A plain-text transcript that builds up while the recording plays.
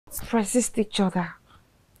resist each other.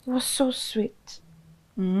 It was so sweet.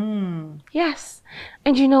 Mm. Yes.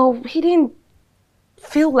 And you know, he didn't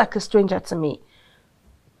feel like a stranger to me.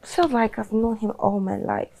 Felt like I've known him all my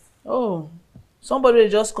life. Oh, somebody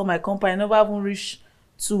just call my company, never even reach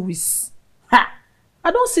 2 weeks. Ha!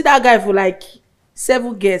 I don't see that guy for like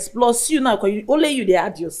 7 guests. Plus you now, because only you they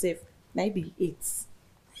add yourself. Maybe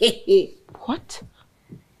 8. What?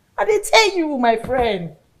 I dey tell you, my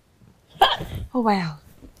friend. Oh well,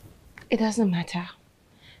 it doesn't matter.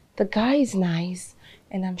 The guy is nice,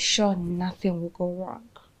 and I'm sure nothing will go wrong.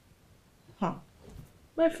 Huh.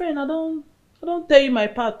 My friend, I don't tell you my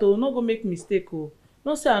part oh, no go make mistake oh.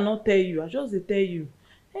 No say I no tell you, I just dey tell you.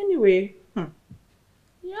 Anyway,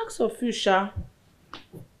 he ask of you, sha.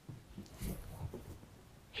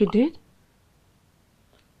 He did?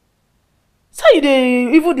 So you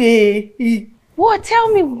dey even dey What?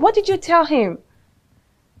 Tell me, what did you tell him?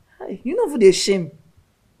 you no even dey shame.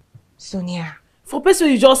 Sonia. For person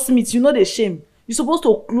you just meet, you no dey shame. You suppose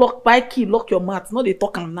to buy key, lock your mouth, no dey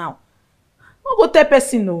talk am now. No go tell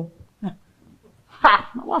person no.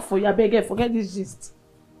 Ha! Na one for you, abeg, forget this gist.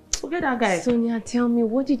 Forget that guy. Sonia, tell me,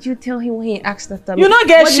 what did you tell him when he asked after You me? no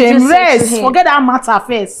get What did you shame, say to rest. him? Forget that matter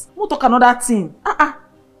first. We'll talk another thing.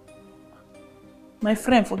 My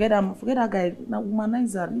friend, forget that guy. Na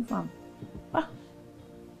womanizer, leave am.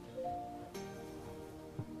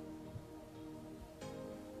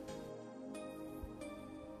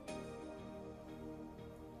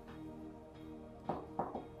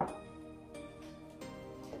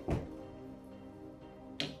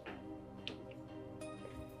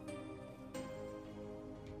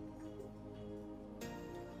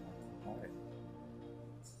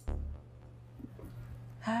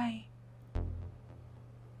 Hi.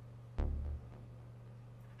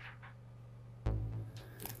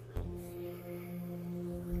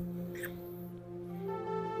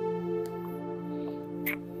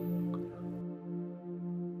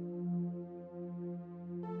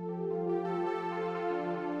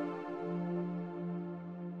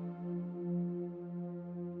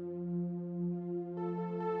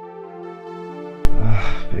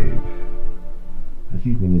 Babe, I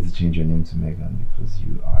think we need to change your name to Megan because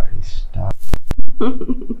you are a star.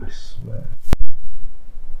 I swear.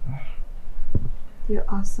 You're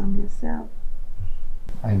awesome yourself.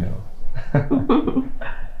 I know.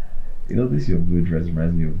 You know, this your blue dress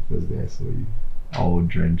reminds me of the first day I saw you. All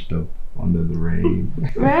drenched up under the rain.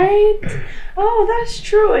 Right? Oh, that's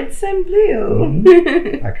true. It's same blue.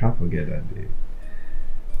 I can't forget that day.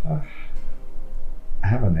 I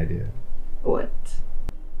have an idea. What?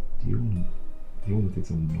 Do you want to take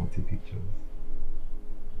some naughty pictures?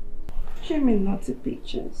 What do you mean naughty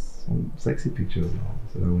pictures? Some sexy pictures now,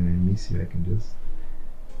 so that when I miss you, I can just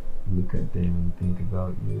look at them and think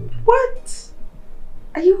about you. What?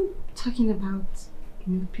 Are you talking about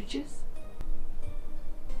nude pictures?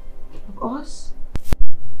 Of us?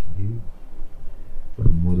 You, for the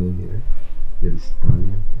model here, you're the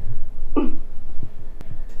stallion here.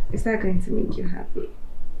 Is that going to make you happy? Of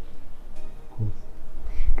course.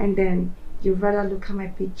 And then you'd rather look at my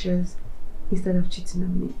pictures instead of cheating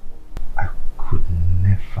on me? I could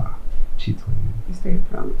never cheat on you. Is there a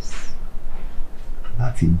promise?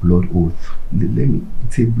 That's a blood oath.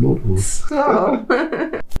 It's a blood oath. So,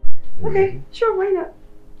 okay, sure, why not?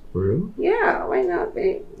 For real? Yeah, why not,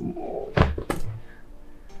 babe? I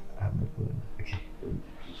have my phone. Okay.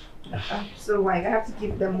 So why? I have to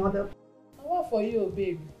give them mother. What for you,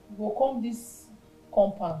 babe? You go come this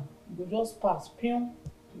compound, you go just pass, pium.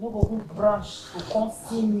 You no go even branch to come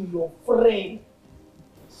see me, your friend.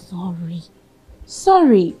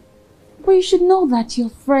 Sorry. But you should know that your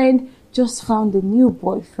friend just found a new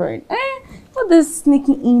boyfriend. All this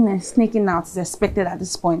sneaking in and sneaking out is expected at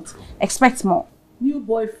this point. Expect more. New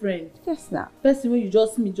boyfriend. Yes, now. Person when you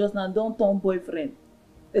just meet just now, don't turn boyfriend.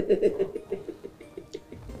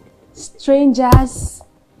 Strangers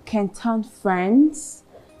can turn friends,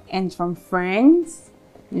 and from friends,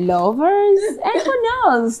 lovers, and who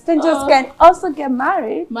knows? Strangers can also get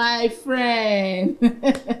married. My friend.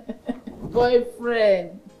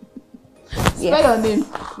 Boyfriend. Yes. Spell your name.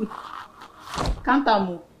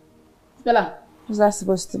 Kantamu. Spell am. What's that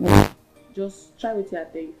supposed to mean? Just try with your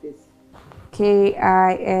tell you first. Kimberly.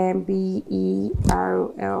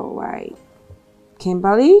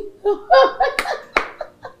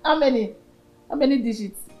 Kimberly? How many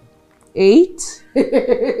digits? 8.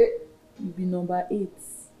 You be number 8.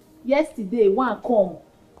 Yesterday, one come.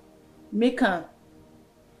 Make am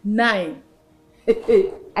 9.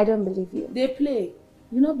 I don't believe you. They play.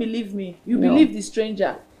 You not believe me. You No. believe the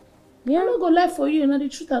stranger. Yeah. I'm not gonna lie for you. You know the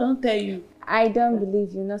truth I don't tell you. I don't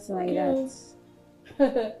believe you. Nothing like Okay. that.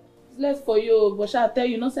 It's left for you, but I'll tell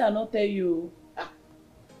you. No say I'll not tell you.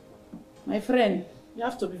 My friend, you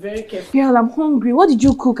have to be very careful. Girl, I'm hungry. What did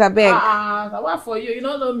you cook, abeg? What for you? You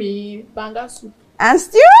don't know me. Banga soup. And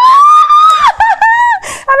stew?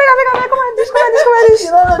 Abeg, come on, dish.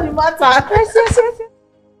 You don't know the matter. Yes.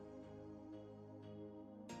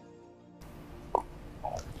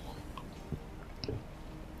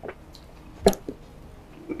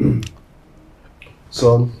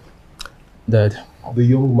 Son. Dad. The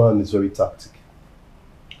young man is very tactic.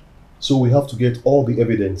 So we have to get all the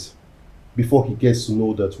evidence before he gets to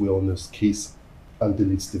know that we're on his case and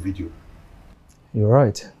deletes the video. You're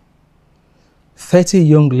right. 30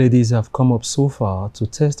 young ladies have come up so far to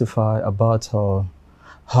testify about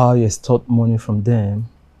how he stole money from them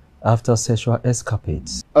after sexual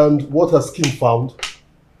escapades. And what has Kim found?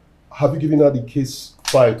 Have you given her the case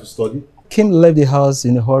file to study? Kim left the house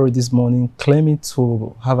in a hurry this morning, claiming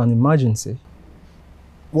to have an emergency.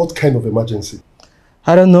 What kind of emergency?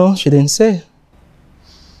 I don't know, she didn't say.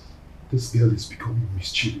 This girl is becoming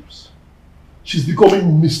mischievous. She's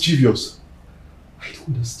becoming mischievous. I don't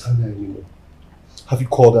understand her anymore. Have you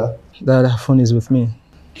called her? Dad, her phone is with me.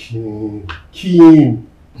 Kim,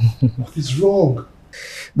 what is wrong?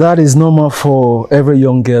 That is normal for every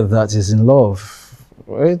young girl that is in love.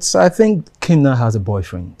 I think Kim now has a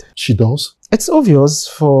boyfriend. She does? It's obvious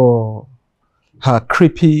for her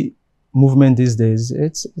creepy movement these days.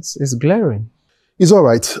 It's glaring. It's all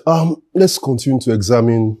right. Let's continue to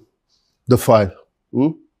examine the file.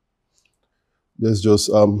 Let's just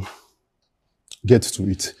get to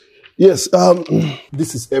it. Yes,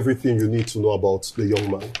 this is everything you need to know about the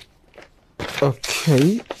young man.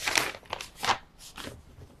 Okay.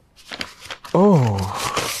 Oh.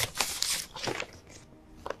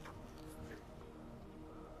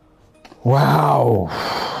 Wow.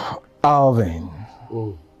 Alvin.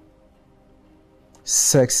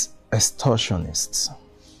 Sex extortionists.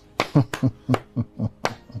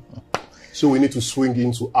 So we need to swing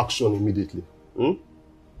into action immediately.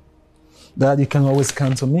 Dad, you can always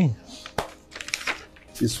count on me.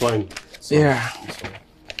 It's fine. Yeah.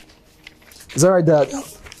 It's all right, Dad.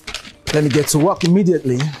 Let me get to work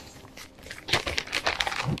immediately.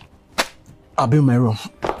 I'll be in my room.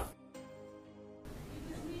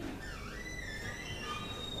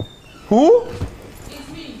 Who? It's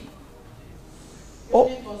me.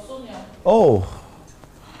 Oh.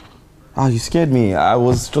 Ah, you scared me. I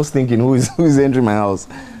was just thinking who's entering my house.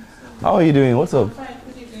 How are you doing? What's up? Fine,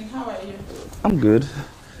 good evening. How are you? I'm good. Yeah,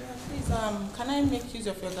 please, can I make use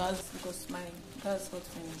of your gas because my gas got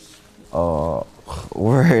finished?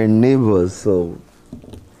 We're neighbors, so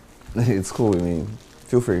it's cool with me.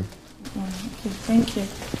 Feel free. Okay, thank you.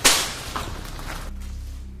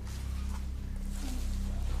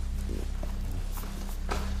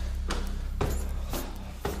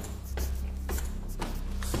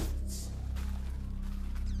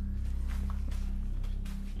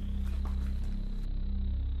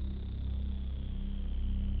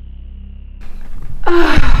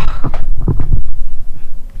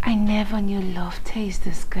 I never knew love tastes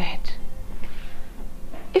this good.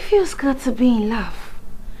 It feels good to be in love.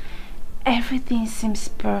 Everything seems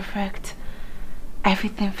perfect.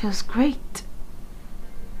 Everything feels great.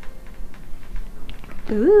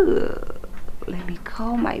 Ooh, let me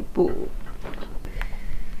call my boo.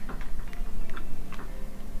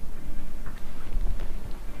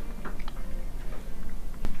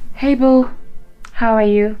 Hey boo, how are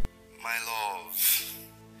you? My love.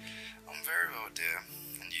 I'm very well, dear.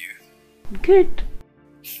 And you? Good.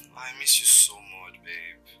 I miss you so much,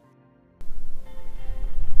 babe.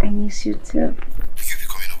 I miss you too. Will you be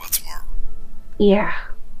coming over tomorrow? Yeah,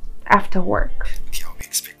 after work. Okay, I'll be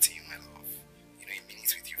expecting you, my love. You know, a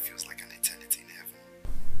minute with you feels like an eternity in heaven.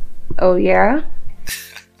 Oh yeah?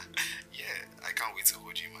 Yeah, I can't wait to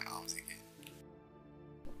hold you in my arms again.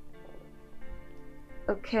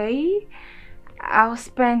 Okay, I'll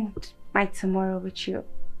spend my tomorrow with you.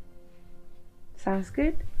 Sounds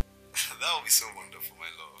good? That will be so wonderful, my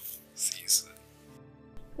love. See you soon.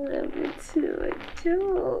 Love you too, I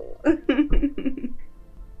do.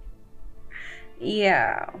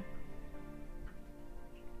 Yeah.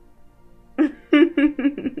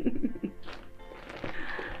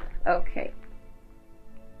 Okay.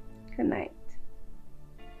 Good night.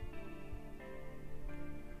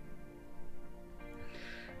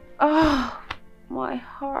 Oh, my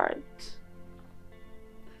heart.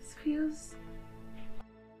 This feels...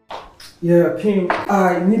 Yeah, Kim,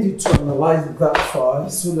 I need you to analyze that file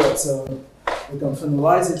so that we can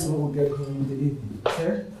finalize it when we get home in the evening,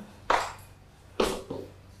 okay?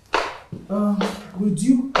 Would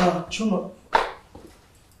you, Chioma,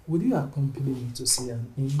 Would you accompany me to see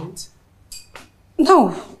an inmate?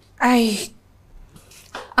 No,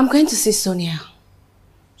 I'm going to see Sonia.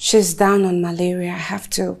 She's down on malaria. I have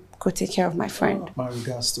to go take care of my friend. My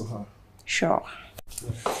regards to her. Sure.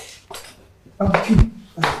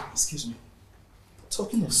 Excuse me.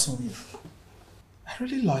 Talking of Sonia, I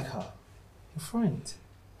really like her. Your friend.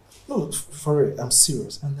 No, for real, I'm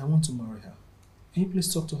serious and I want to marry her. Can you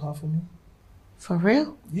please talk to her for me? For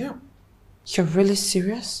real? Yeah. You're really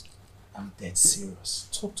serious? I'm dead serious.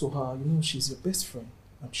 Talk to her. You know, she's your best friend.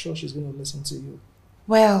 I'm sure she's going to listen to you.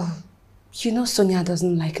 Well, you know Sonia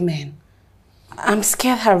doesn't like men. I'm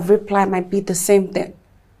scared her reply might be the same thing.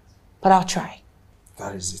 But I'll try.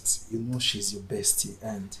 That is it. You know she's your bestie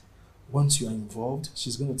and once you're involved,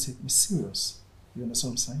 she's going to take me serious. You understand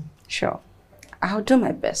what I'm saying? Sure. I'll do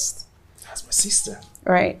my best. That's my sister.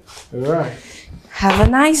 Right. Alright. Have a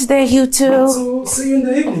nice day, you two. So, see you in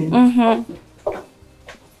the evening. Mm-hmm.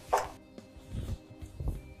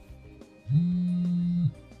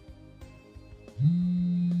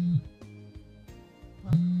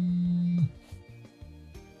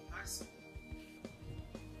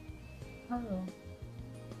 Hello.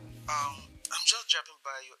 I'm just dropping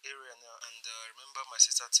by your area now and I remember my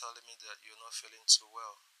sister telling me that you're not feeling too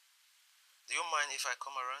well. Do you mind if I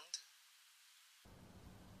come around?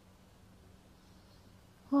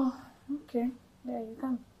 Oh, okay. Yeah, you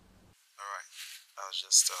can. Alright, I'll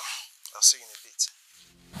see you in a bit.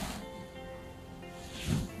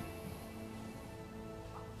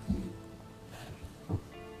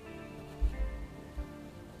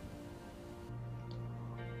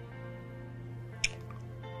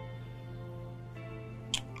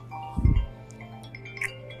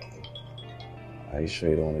 Are you sure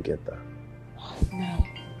you don't want to get that? No.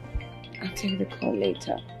 I'll take the call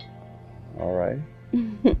later. Alright.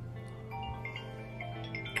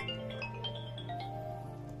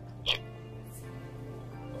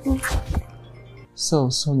 So,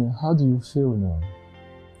 Sonia, how do you feel now?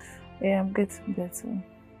 Yeah, I'm getting better.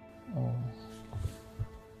 Oh.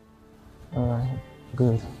 Alright,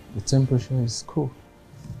 good. The temperature is cool.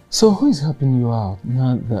 So, who is helping you out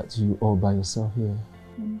now that you're all by yourself here?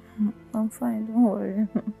 I'm fine, don't worry.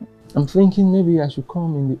 I'm thinking maybe I should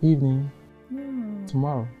come in the evening No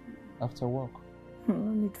tomorrow after work.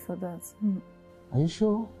 need for that. Are you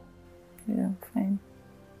sure? Yeah, I'm fine.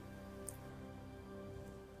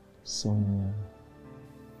 Sonia.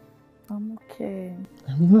 I'm okay.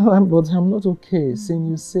 But I'm not okay seeing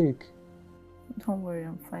you sick. Don't worry,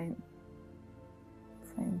 I'm fine.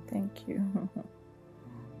 Fine, thank you.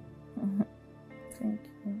 Thank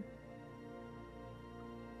you.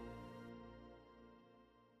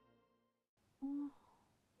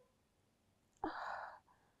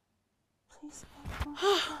 Please.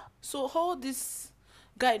 So all this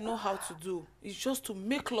guy know how to do is just to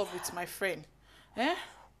make love with my friend. Eh?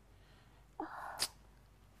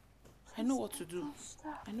 I know what to do.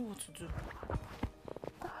 I know what to do.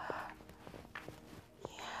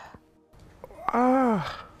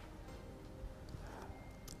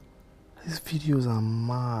 These videos are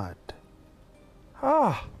mad.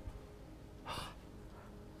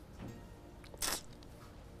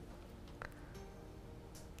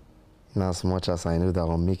 In as much as I know that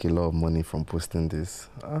I'll make a lot of money from posting this,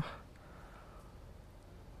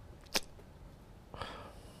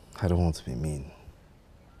 I don't want to be mean.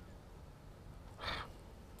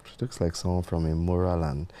 She looks like someone from a moral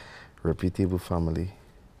and reputable family.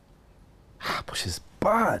 But she's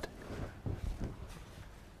bad.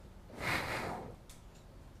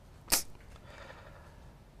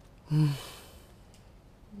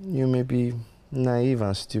 You may be naive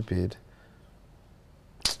and stupid,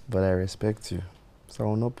 but I respect you, so I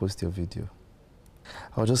will not post your video.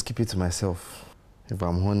 I'll just keep it to myself. If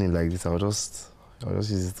I'm horny like this, I'll just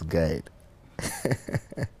use it to guide.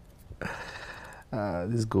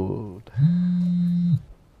 This gold.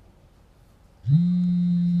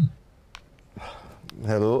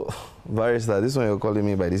 Hello, barrister. This one you're calling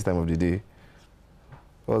me by this time of the day.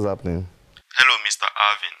 What's happening? Hello, Mr.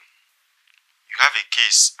 Arvin. You have a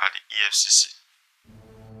case at the EFCC.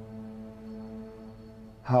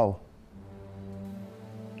 How?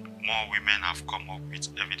 More women have come up with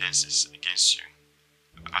evidences against you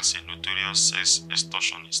as a notorious sex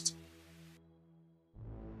extortionist.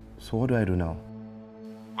 So what do I do now?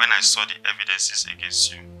 When I saw the evidences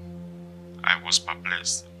against you, I was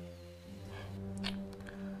perplexed.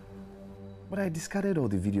 But I discarded all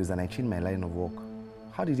the videos and I changed my line of work.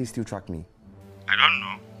 How did they still track me? I don't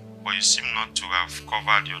know, but you seem not to have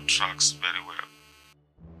covered your tracks very well.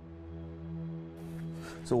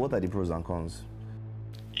 So what are the pros and cons?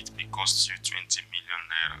 It may cost you 20 million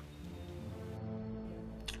naira.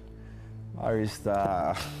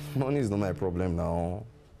 Arista, money is not my problem now.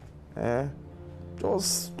 Eh?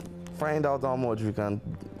 Just find out how much we can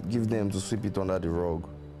give them to sweep it under the rug.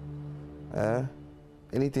 Eh?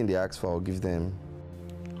 Anything they ask for, I'll give them.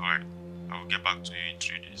 Alright, I will get back to you in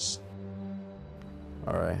 3 days.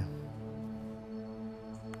 Alright.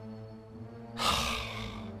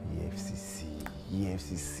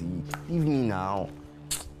 EFCC, leave me now.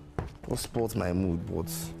 Don't spoil my mood,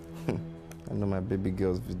 but I know my baby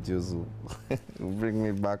girl's videos will bring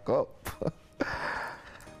me back up.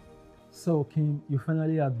 So, Kim, you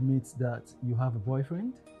finally admit that you have a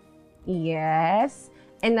boyfriend? Yes,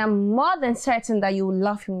 and I'm more than certain that you will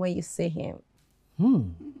love him when you see him.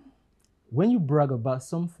 When you brag about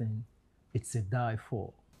something, it's a die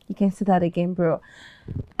for. You can say that again, bro.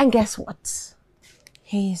 And guess what?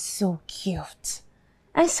 He is so cute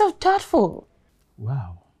and so thoughtful.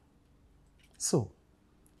 Wow. So,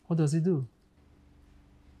 what does he do?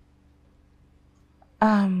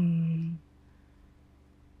 I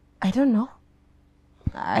don't know.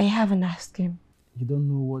 I haven't asked him. You don't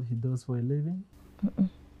know what he does for a living?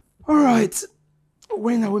 All right.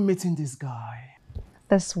 When are we meeting this guy?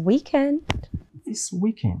 This weekend. This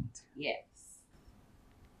weekend? Yes.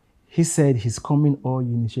 He said he's coming or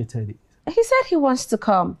you initiated it. He said he wants to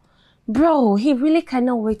come. Bro, he really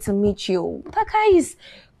cannot wait to meet you. That guy is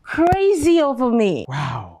crazy over me.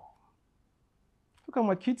 Wow. Look at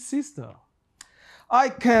my kid sister. I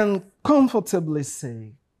can comfortably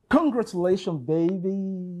say, congratulations,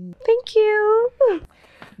 baby. Thank you.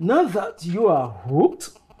 Now that you are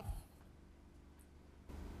hooked,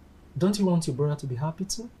 don't you want your brother to be happy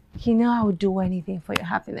too? You know I would do anything for your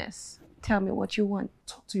happiness. Tell me what you want.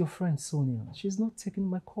 Talk to your friend Sonia. She's not taking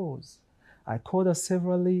my calls. I called her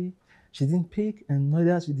severally. She didn't pick, and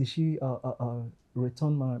neither did she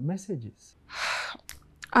return my messages.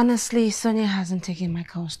 Honestly, Sonia hasn't taken my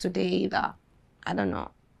calls today either. I don't know.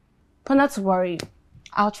 But not to worry.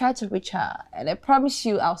 I'll try to reach her, and I promise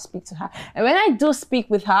you I'll speak to her. And when I do speak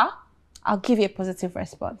with her, I'll give you a positive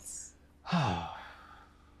response.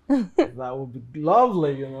 That would be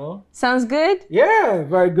lovely, you know. Sounds good? Yeah,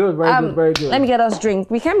 very good, very good. Let me get us a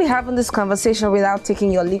drink. We can't be having this conversation without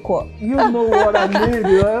taking your liquor. You know what I need,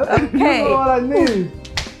 yeah? Okay. You know what I need.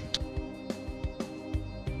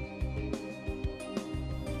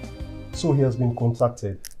 So he has been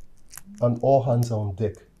contacted, and all hands are on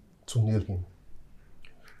deck to nail him.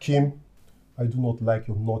 Kim, I do not like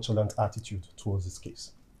your nonchalant attitude towards this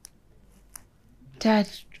case. Dad,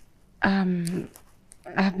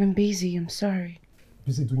 I've been busy, I'm sorry.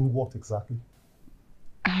 Busy doing what exactly?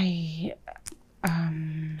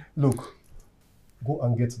 Look, go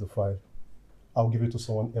and get the file. I'll give it to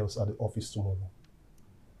someone else at the office tomorrow.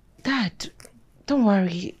 Dad, don't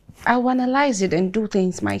worry. I'll analyze it and do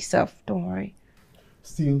things myself, don't worry.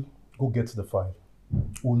 Still, go get the file.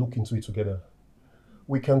 We'll look into it together.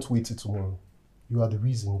 We can't wait till tomorrow. You are the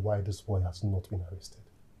reason why this boy has not been arrested.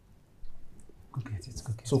 Go get it,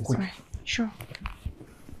 go get it. So quick. Right, sure.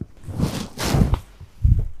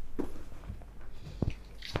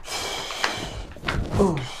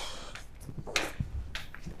 Oh.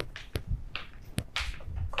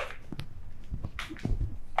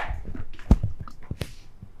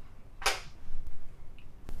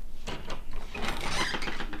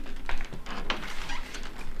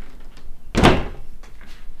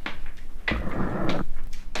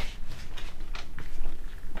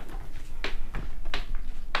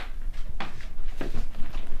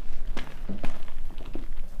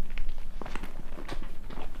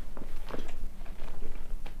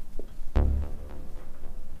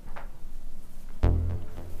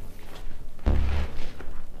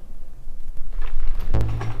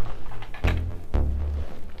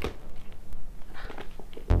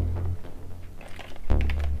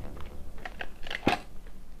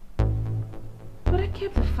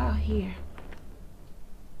 Keep the file here.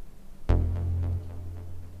 And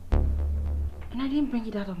I didn't bring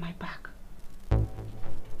it out of my bag.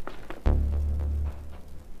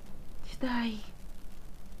 Did I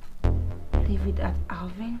leave it at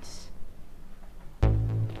Alvin's?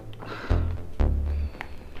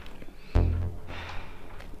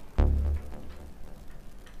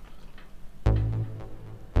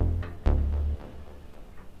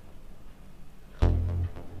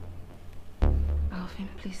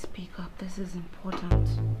 Please speak up. This is important.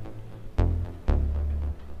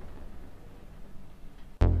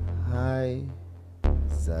 Hi,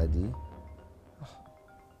 Zaddy.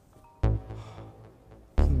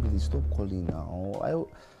 Kimberly, stop calling now. I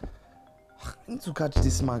need to catch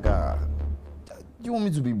this maga. Do you want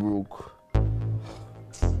me to be broke?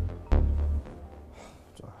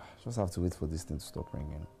 Just have to wait for this thing to stop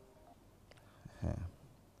ringing.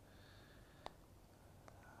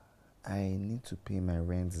 I need to pay my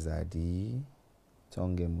rent, Zaddy.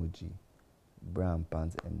 Tongue emoji. Brown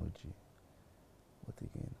pants emoji. What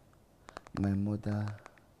again? My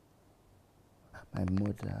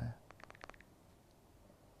mother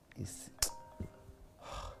is...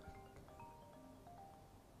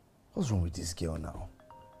 What's wrong with this girl now?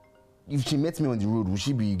 If she met me on the road, would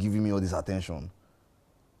she be giving me all this attention?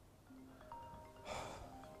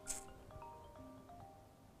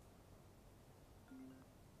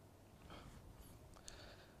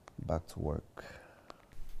 Back to work.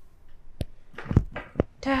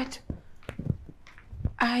 Dad,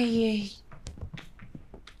 I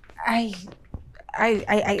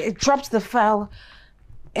dropped the file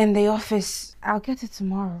in the office. I'll get it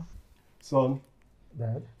tomorrow. Son,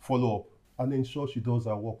 Dad? follow up and ensure she does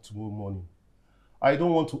her work tomorrow morning. I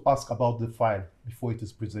don't want to ask about the file before it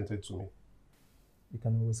is presented to me. You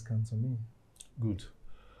can always count on me. Good.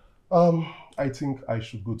 I think I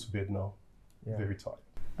should go to bed now. Yeah. Very tired.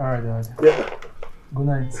 All right, Dad. Yeah. Good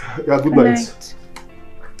night. Yeah, good night. Night.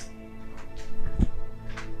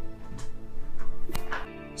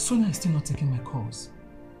 Sonia is still not taking my calls.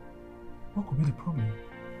 What could be the problem?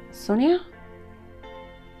 Sonia?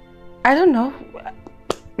 I don't know.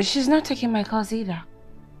 She's not taking my calls either.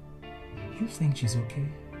 You think she's okay?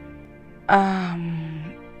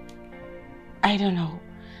 I don't know.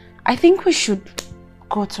 I think we should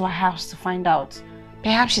go to her house to find out.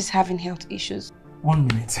 Perhaps she's having health issues. 1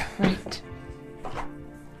 minute. Right.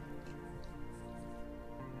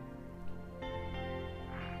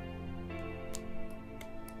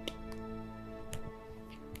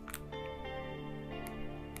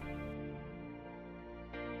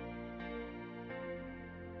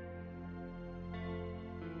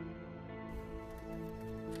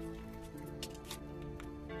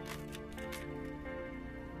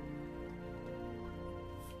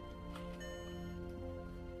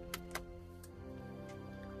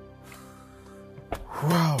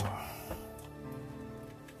 Wow.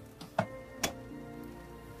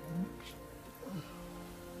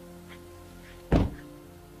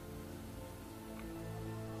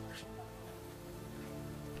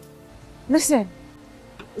 Listen,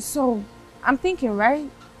 so I'm thinking, right?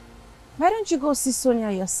 Why don't you go see Sonia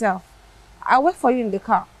yourself? I'll wait for you in the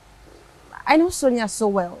car. I know Sonia so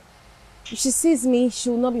well. If she sees me, she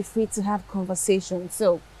will not be free to have conversation.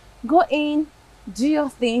 So go in, do your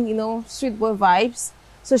thing, you know, street boy vibes,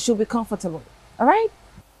 so she'll be comfortable. All right?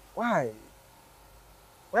 Why?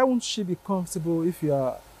 Why won't she be comfortable if you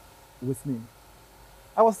are with me?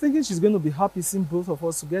 I was thinking she's going to be happy seeing both of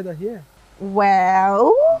us together here.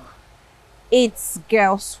 Well, it's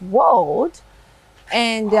girls' world.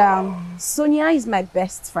 And Sonia is my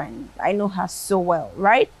best friend. I know her so well,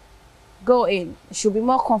 right? Go in. She'll be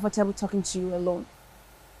more comfortable talking to you alone.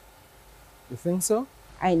 You think so?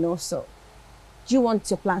 I know so. Do you want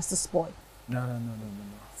your plans to spoil? No.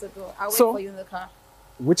 So go. I'll wait So- for you in the car.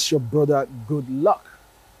 Wish your brother good luck.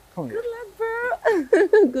 Come here. Good luck,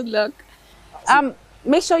 bro. Good luck.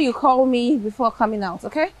 Make sure you call me before coming out,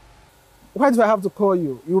 okay? Why do I have to call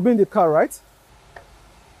you? You will be in the car, right?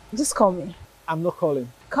 Just call me. I'm not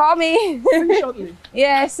calling. Call me. Shortly.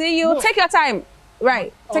 Yeah, see you. No. Take your time.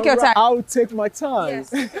 Right. Take your Alright, time. I'll take my time. Yes,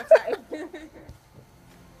 take your time.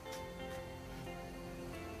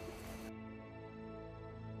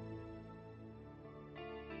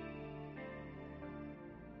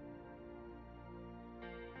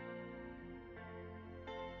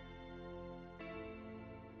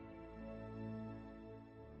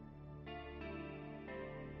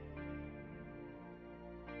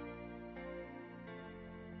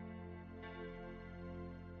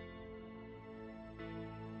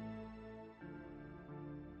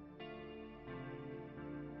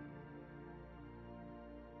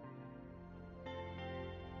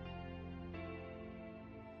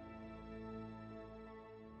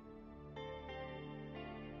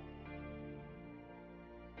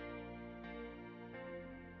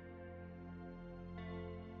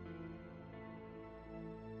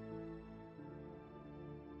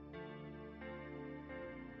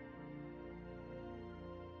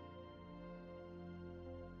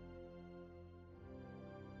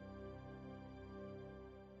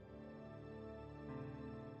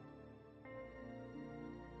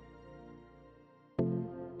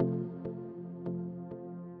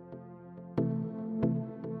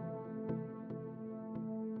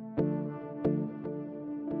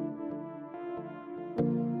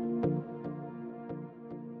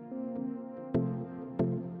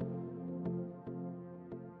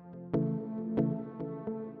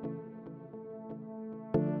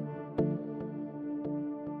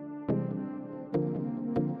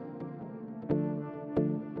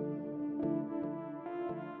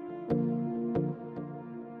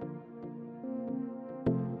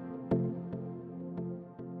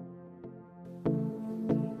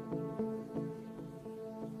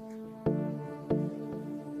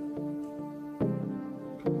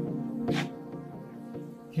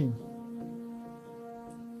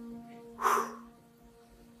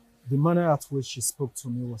 manner at which she spoke to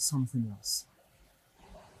me was something else.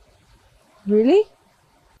 Really?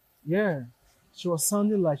 Yeah, she was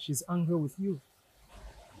sounding like she's angry with you.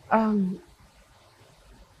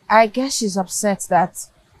 I guess she's upset that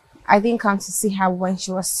I didn't come to see her when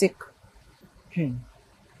she was sick. King,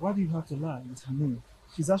 why do you have to lie with her name?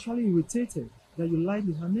 She's actually irritated that you lied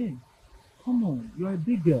with her name. Come on, you're a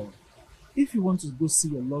big girl. If you want to go see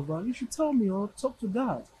your lover, you should tell me or talk to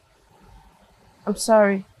Dad. I'm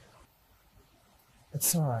sorry.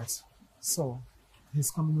 It's alright. So,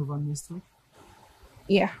 he's coming over next week?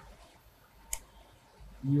 Yeah.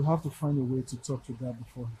 You have to find a way to talk to Dad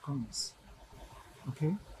before he comes.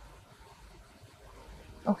 Okay?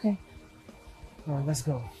 Okay. Alright, let's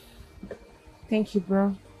go. Thank you,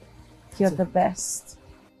 bro. You're the best.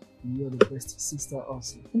 You're the best sister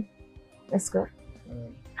also. Let's go.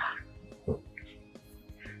 Alright.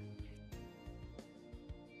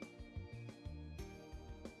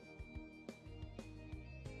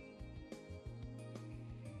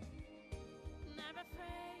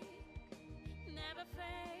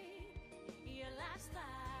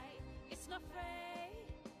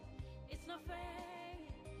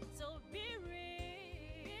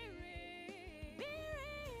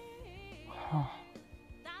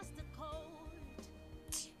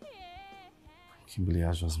 Kimberly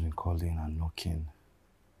has just been calling and knocking.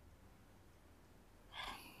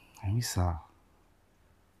 I miss her.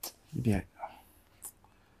 Maybe I...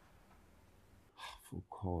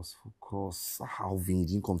 Focus. Alvin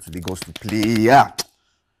didn't come to Lagos to play, yeah.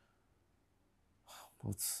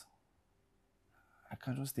 But I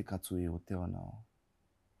can just take her to a hotel now.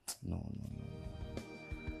 No.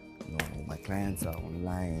 My clients are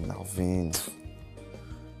online, Alvin.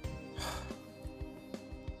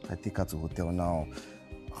 If I take her to hotel now,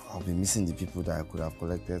 I'll be missing the people that I could have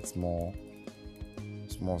collected small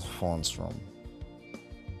funds from.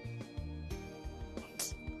 I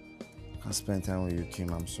can't spend time with you, Kim.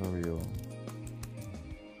 I'm sorry, yo.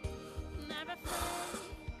 I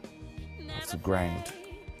have to grind.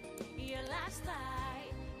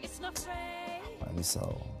 I miss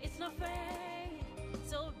her.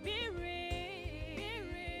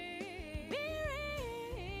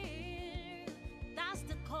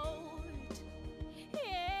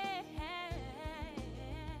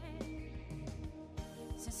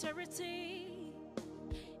 Sincerity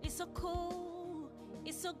is so cool,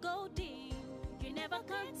 it's so golden. You never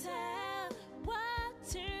can tell what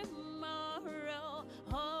tomorrow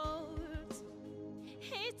holds.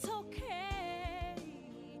 It's okay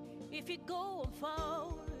if you go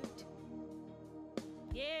forward.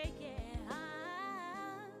 Yeah.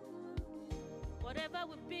 Whatever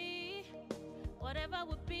would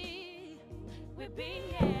be, we'll be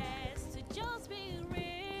yes. So just be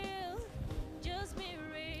real. Just be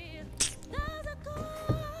real. That's a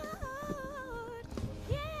code.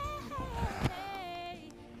 Yeah.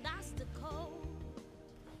 That's the code.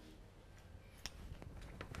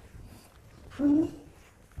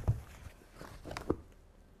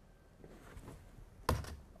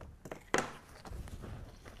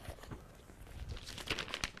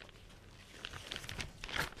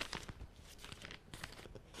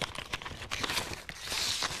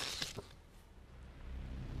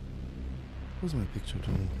 What's my picture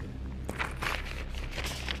doing?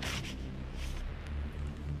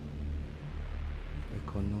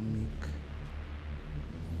 Economic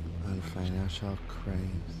and financial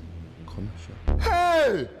crimes commission.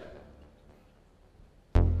 Hey!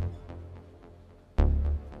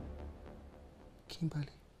 Kimberly.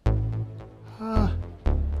 No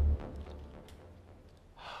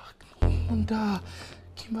wonder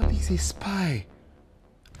Kimberly is a spy.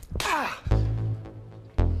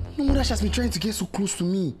 No wonder she has been trying to get so close to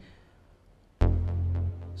me.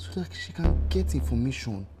 So that she can get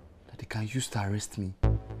information that they can use to arrest me.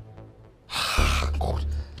 God.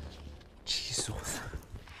 Jesus.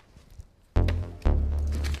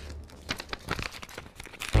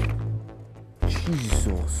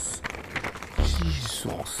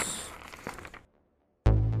 Jesus.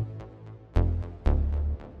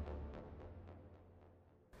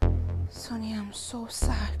 Sonia, I'm so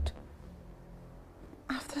sad.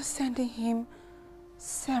 After sending him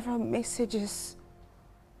several messages,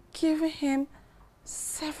 giving him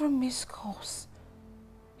several missed calls,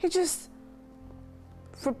 he just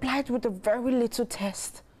replied with a very little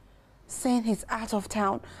text, saying he's out of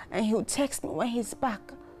town and he'll text me when he's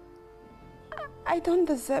back. I don't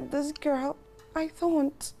deserve this girl. I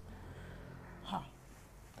don't.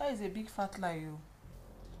 That is a big fat lie, you.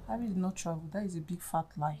 Harry did not travel. That is a big fat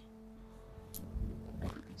lie.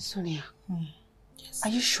 Sonia, Yes. are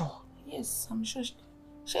you sure? Yes, I'm sure.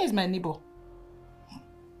 She is my neighbor.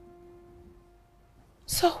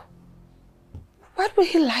 So, why would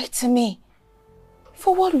he lie to me?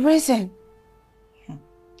 For what reason? I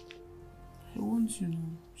want you now.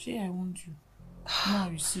 Say I want you. Now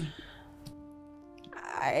you see.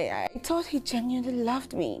 I thought he genuinely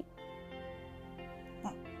loved me.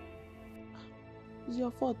 It's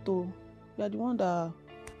your fault though. You are the one that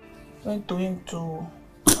went to him to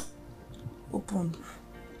open.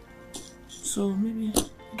 So maybe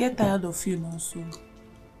get tired of you now, so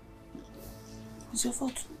it's your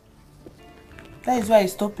fault. That is why I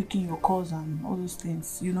stopped picking your calls and all those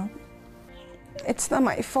things, you know? It's not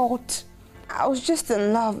my fault. I was just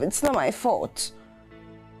in love. It's not my fault.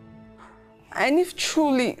 And if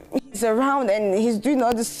truly he's around and he's doing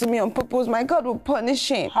all this to me on purpose, my God will punish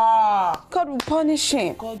him. Ah! God will punish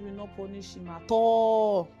him. God will not punish him at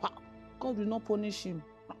all. God will not punish him.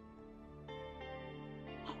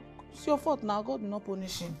 It's your fault now. God will not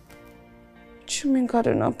punish him. Do you mean God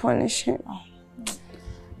will not punish him?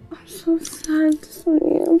 I'm so sad,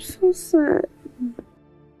 Sonia. I'm so sad.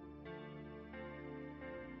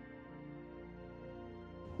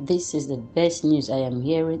 This is the best news I am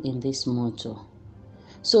hearing in this motto.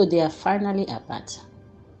 So they are finally apart.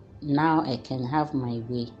 Now I can have my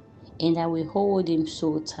way, and I will hold him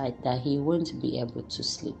so tight that he won't be able to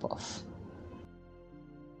slip off.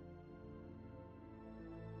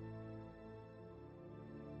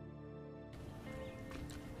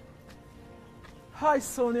 Hi,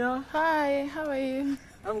 Sonia. Hi, how are you?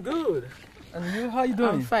 I'm good. And you, how you doing?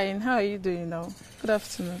 I'm fine. How are you doing now? Good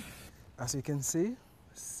afternoon. As you can see,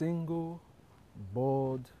 single,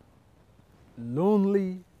 bored,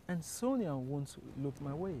 lonely, and Sonia won't look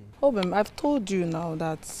my way. Oh, ma'am, I've told you now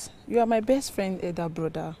that you are my best friend, elder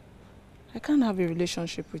brother. I can't have a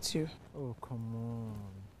relationship with you. Oh, come on.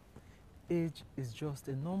 Age is just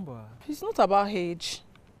a number. It's not about age.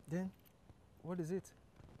 Then, what is it?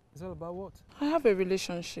 It's all about what? I have a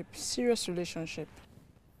relationship, serious relationship.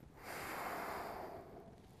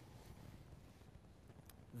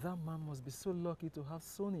 That man must be so lucky to have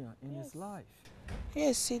Sonia in his life.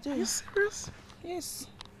 Yes, he does. Are you serious? Yes.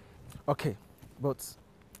 Okay, but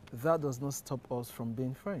that does not stop us from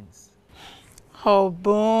being friends. Oh,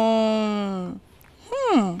 boom.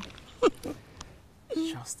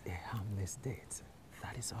 Just a harmless date.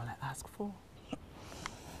 That is all I ask for.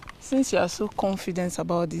 Since you are so confident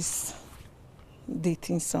about this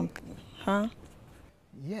dating something, huh?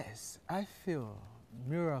 Yes, I feel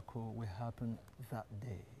miracle will happen that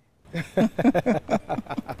day.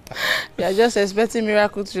 You are just expecting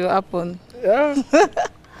miracle to happen. Yeah.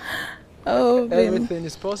 Oh, baby. Everything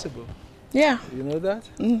is possible. Yeah. You know that?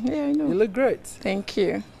 Yeah, I know. You look great. Thank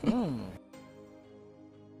you.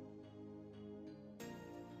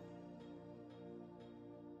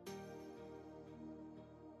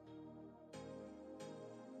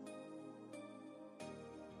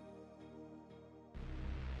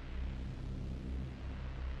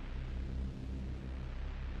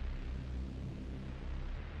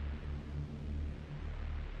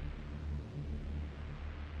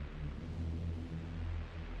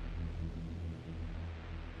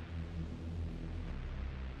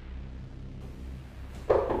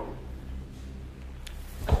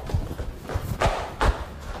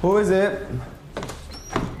 Who is it?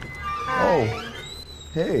 Hi. Oh,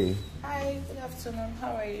 hey. Hi, good afternoon.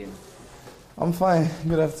 How are you? I'm fine.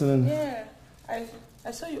 Good afternoon. Yeah, I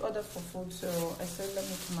saw you order for food, so I said let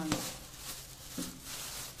me come and.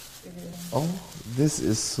 Oh, this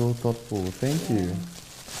is so thoughtful. Thank you.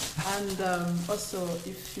 And also,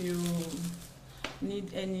 if you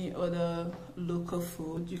need any other local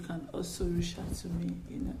food, you can also reach out to me,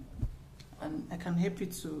 you know, and I can help you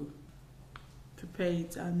to prepare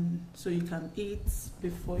it, and so you can eat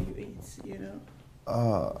before you eat, you know.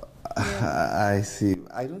 I see.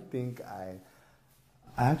 I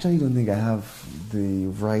actually don't think I have the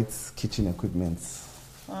right kitchen equipment.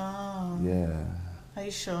 Ah. Yeah. Are you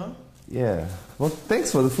sure? Yeah. Well,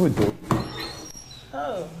 thanks for the food, though.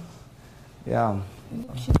 Oh. Yeah.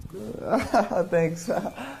 Thanks.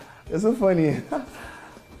 You're so funny.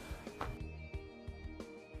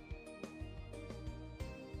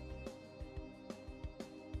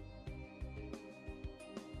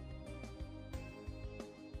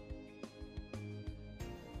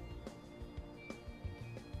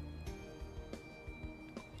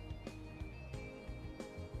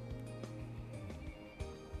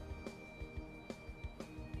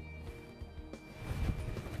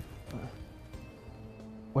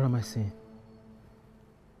 What am I seeing?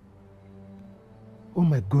 Oh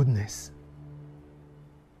my goodness.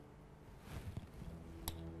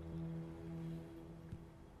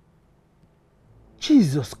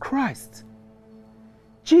 Jesus Christ.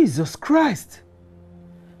 Jesus Christ.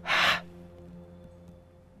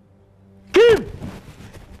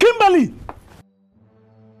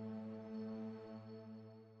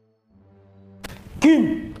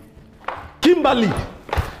 that lead.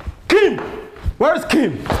 Kim! Where is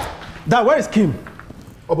Kim? Dad, where is Kim?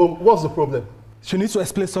 What's the problem? She needs to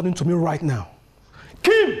explain something to me right now.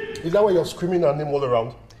 Kim! Is that why you're screaming her name all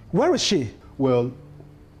around? Where is she? Well,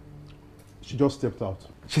 she just stepped out.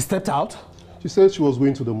 She stepped out? She said she was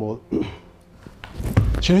going to the mall.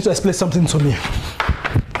 She needs to explain something to me.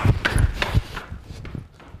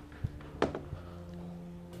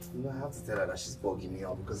 You know, I have to tell her that she's bugging me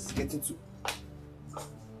out because it's getting too...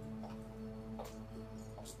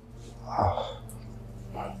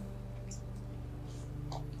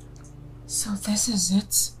 So this is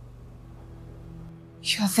it?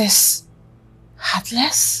 You're this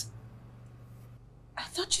heartless? I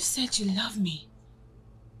thought you said you love me.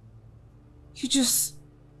 You just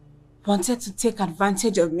wanted to take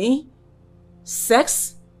advantage of me?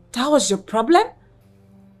 Sex? That was your problem?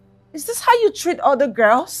 Is this how you treat other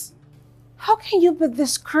girls? How can you be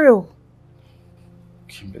this cruel?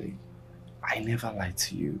 Kimberly, I never lied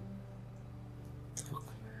to you. Look,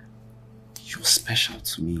 you're special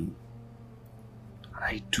to me. And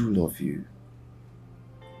I do love you.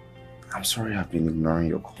 I'm sorry I've been ignoring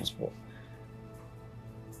your calls, but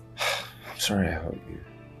I'm sorry I hurt you.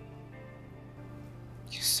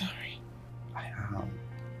 You're sorry. I am.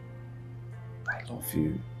 I love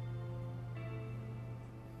you.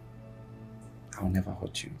 I'll never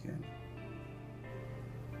hurt you again.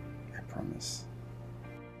 I promise.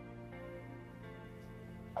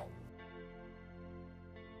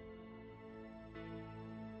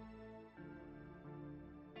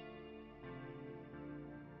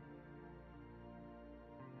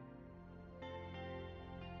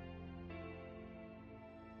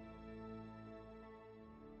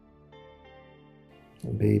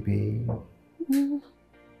 Baby, you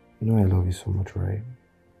know I love you so much, right?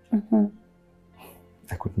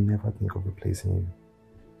 I could never think of replacing you.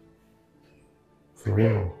 For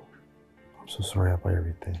real. I'm so sorry about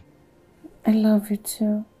everything. I love you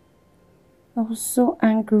too. I was so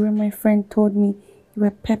angry when my friend told me you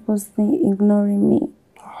were purposely ignoring me.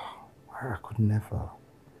 I could never.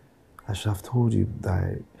 I should have told you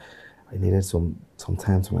that I needed some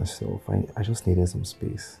time to myself. I just needed some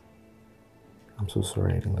space. I'm so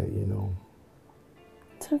sorry I didn't let you know.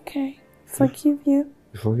 It's okay. Forgive you.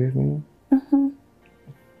 You forgive me?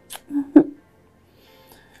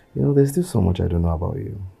 You know, there's still so much I don't know about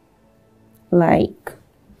you. Like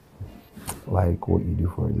Like what you do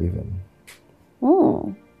for a living.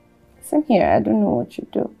 Same here. I don't know what you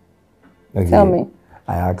do. Okay, Tell me.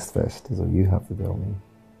 I asked first, so you have to tell me.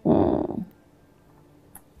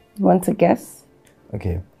 You want to guess?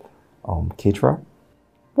 Okay. Caterer?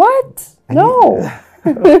 What? No.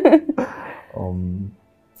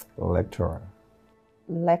 Lecturer.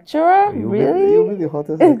 Lecturer? Really? You'll be the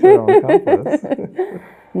hottest lecturer on campus.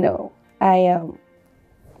 No. I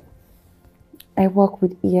work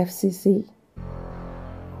with EFCC.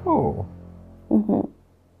 Oh.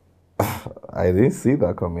 I didn't see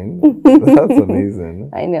that coming. That's amazing.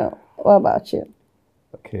 I know. What about you?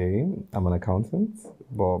 Okay, I'm an accountant,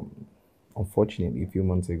 but unfortunately, a few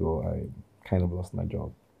months ago, I kind of lost my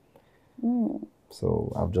job.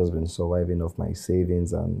 So I've just been surviving off my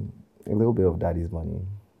savings and a little bit of daddy's money.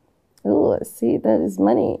 Oh, see, that is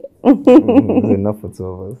money. It's enough for two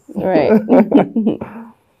of us. Right.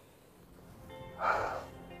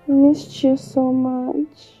 I missed you so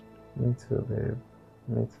much. Me too, babe.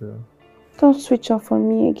 Me too. Don't switch off on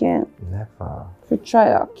me again. Never. If you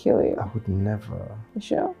try, I'll kill you. I would never. You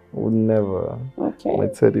sure? I would never. Okay. My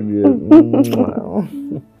teddy bear.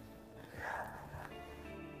 Mwah.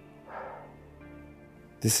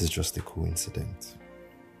 This is just a coincidence.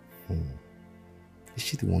 Is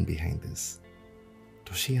she the one behind this?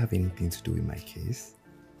 Does she have anything to do with my case?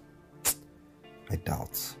 I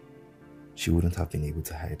doubt. She wouldn't have been able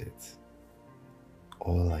to hide it.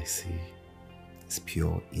 All I see is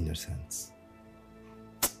pure innocence.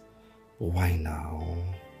 But why now?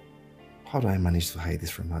 How do I manage to hide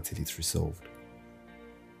this from her till it's resolved?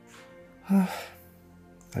 I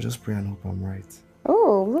just pray and hope I'm right.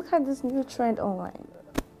 Oh, look at this new trend online.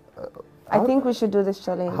 I think we should do this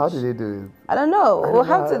challenge. How did they do it? I don't know. We'll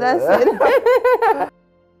have to dance it.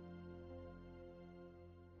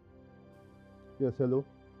 Yes, hello?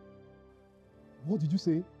 What did you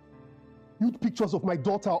say? Nude pictures of my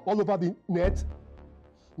daughter all over the net?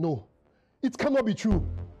 No, it cannot be true.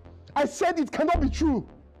 I said it cannot be true.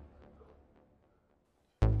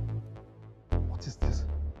 What is this?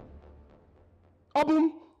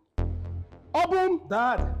 Abum! Abum!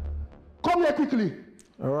 Dad! Come here quickly!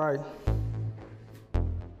 All right.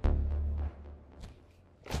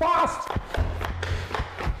 Fast!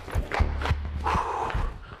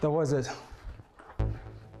 That was it.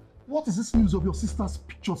 What is this news of your sister's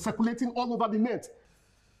picture circulating all over the net?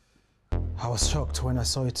 I was shocked when I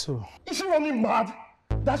saw it too. Is she running mad?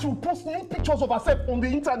 That she will post new pictures of herself on the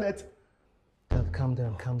internet? Dad, calm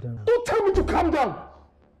down, calm down. Don't tell me to calm down!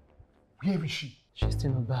 Where is she? She's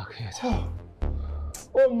still not back yet. Oh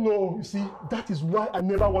no, you see, that is why I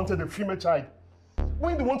never wanted a female child.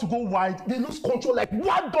 When they want to go wide, they lose control like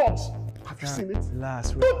wild dogs. Have you seen it?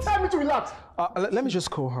 Relax, Don't tell me to relax! let me just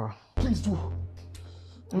call her. Please do.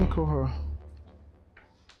 Let me call her.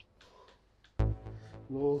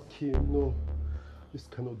 No, Kim, no. This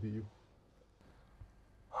cannot be you.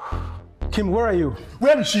 Kim, where are you?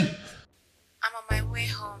 Where is she? I'm on my way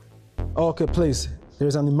home. Okay, please.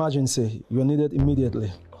 There's an emergency. You're needed immediately.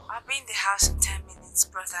 I'll be in the house in 10 minutes,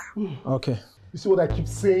 brother. Okay. You see what I keep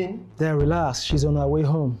saying? Then relax. She's on her way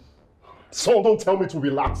home. Son, don't tell me to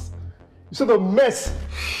relax. You see the mess?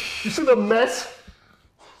 You see the mess?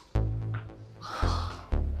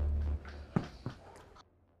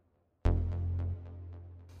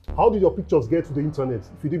 How did your pictures get to the internet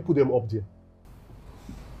if you didn't put them up there?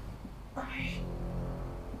 I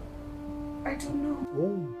don't know.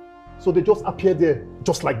 Oh, so they just appear there,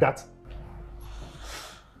 just like that?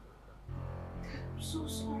 I'm so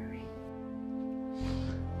sorry.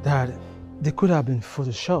 Dad, they could have been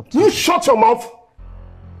photoshopped. You shut your mouth!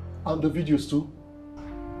 And the videos too?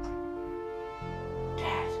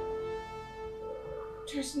 Dad,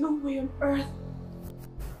 there's no way on earth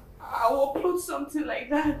I will upload something like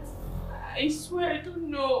that. I swear I don't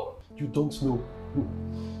know. You don't know.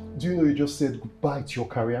 Do you know you just said goodbye to your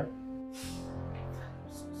career? I'm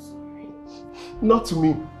so sorry. Not to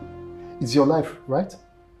me. It's your life, right?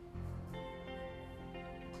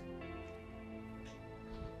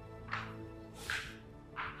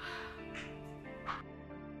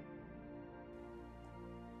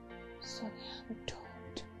 Sorry, I'm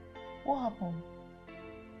doomed. What happened?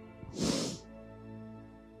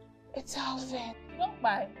 It's Alvin. You don't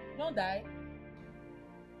buy, you don't die.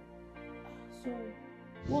 So,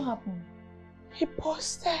 what happened? He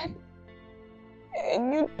posted a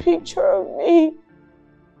nude picture of me.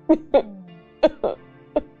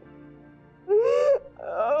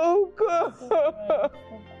 Oh God. Stop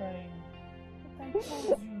crying. I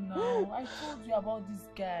told you now. I told you about this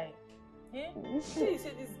guy. Eh? You say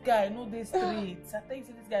this guy know the streets. I thought you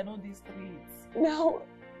say this guy know the streets. Now,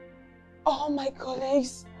 all my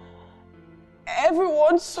colleagues,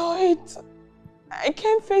 everyone saw it. I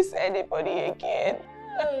can't face anybody again.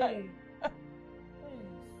 Hey.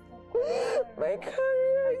 My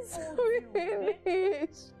career is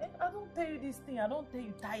finished. I don't tell you this thing. I don't tell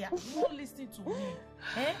you tired. You don't listen to me.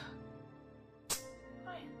 Eh?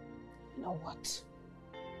 You know what?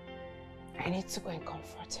 I need to go and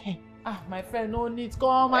comfort him. Ah, my friend, no need.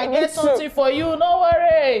 Come, I I get need something to. for you. No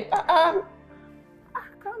worry. Calm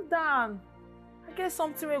down. I get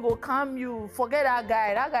something will go calm you. Forget that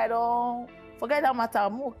guy. That guy don't. Forget that matter.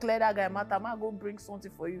 I'm gonna clear that guy matter. I'm gonna go bring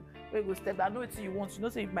something for you. We go step. I know what you want. You know,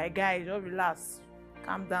 say if my guy, just relax.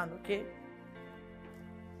 Calm down, okay?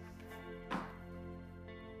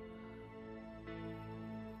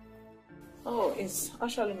 Oh, it's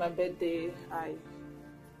actually my birthday. I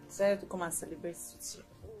decided to come and celebrate with you.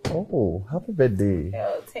 Oh, happy birthday.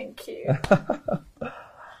 Oh, thank you.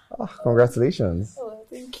 Oh, congratulations. Oh,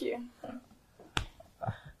 thank you.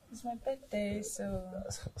 It's my birthday, so...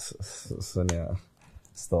 Sonia,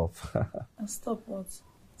 stop. And stop what?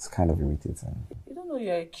 It's kind of irritating. You don't know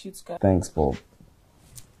you're a cute guy. Thanks, Bob.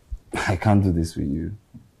 I can't do this with you.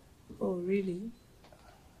 Oh, really?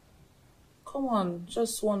 Come on,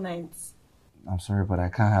 just one night. I'm sorry, but I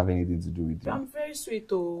can't have anything to do with you. I'm very sweet,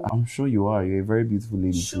 oh. I'm sure you are. You're a very beautiful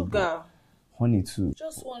lady too. Sugar. But honey too.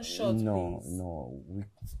 Just one shot, No, please. no.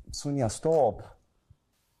 Sonia, stop.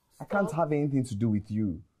 I can't have anything to do with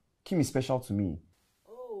you. Kim is special to me.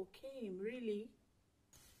 Oh, Kim, really?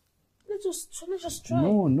 Let's just try.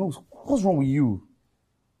 No. What's wrong with you?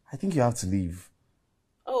 I think you have to leave.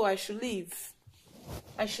 Oh, I should leave.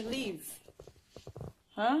 I should leave.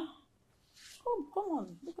 Huh? Oh, come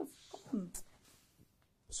on. Come on.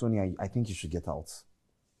 Sonia, I think you should get out.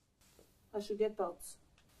 I should get out.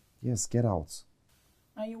 Yes, get out.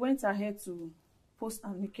 And you went ahead to post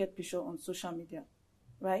a naked picture on social media,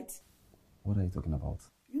 right? What are you talking about?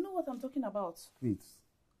 You know what I'm talking about. Wait.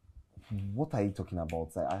 What are you talking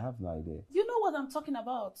about? I have no idea. You know what I'm talking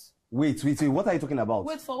about. Wait. What are you talking about?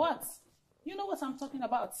 Wait, for what? You know what I'm talking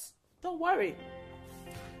about. Don't worry.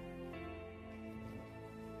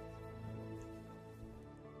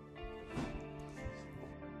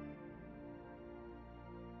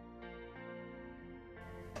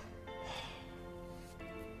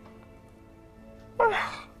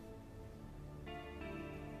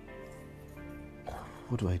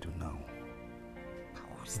 What do I do now?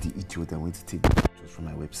 Who is the idiot that went to take the pictures from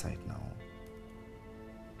my website now?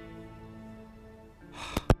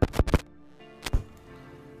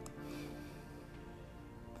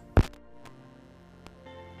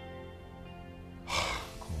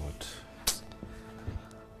 God.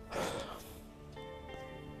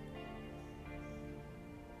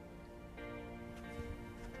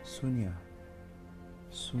 Sonia.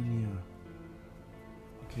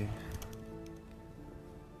 Okay.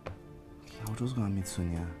 I'll just go and meet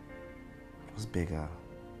Sonia. Just beg her.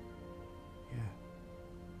 Yeah.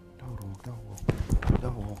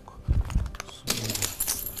 That'll work. Sonia.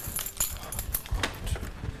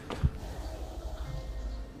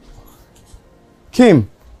 Kim!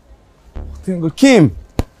 Kim!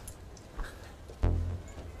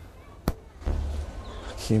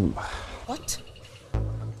 Kim. What?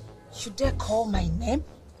 You dare call my name?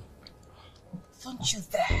 Don't you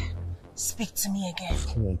dare speak to me again.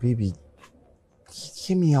 Come on, baby.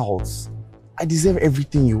 Hear me out. I deserve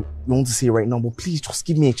everything you want to say right now, but please just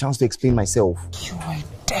give me a chance to explain myself. You are a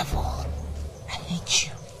devil. I hate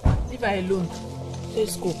you. Leave her alone.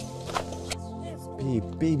 Let's go.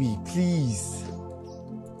 Baby, please.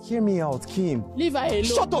 Hear me out, Kim. Leave her alone.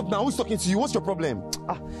 Shut up now. Who's talking to you? What's your problem?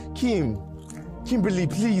 Kimberly,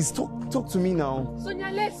 please. Talk to me now. Sonia,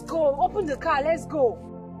 let's go. Open the car. Let's go.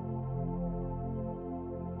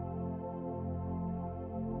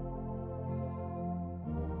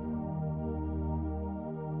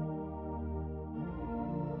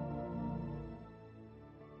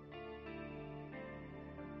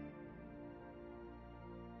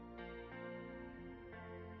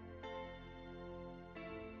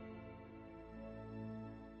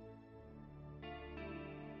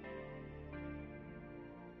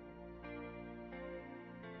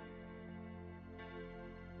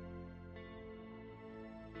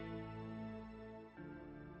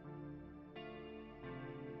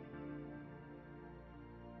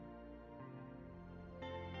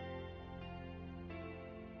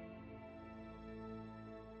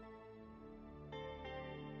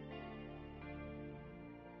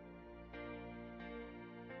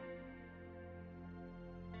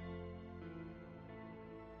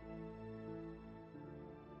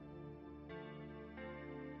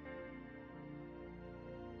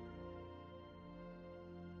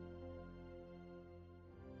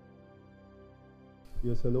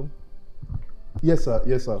 Yes, hello? Yes,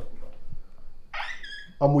 sir.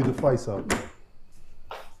 I'm with the file, sir.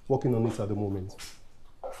 Working on it at the moment.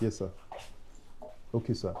 Yes, sir.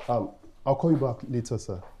 Okay, sir. I'll call you back later,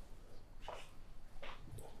 sir.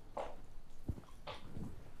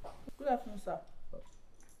 Good afternoon, sir.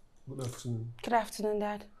 Good afternoon. Good afternoon,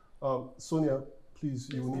 Dad. Sonia, please,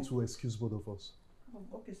 you will need to excuse both of us.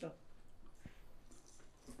 Oh, okay, sir.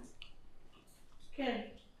 Ken.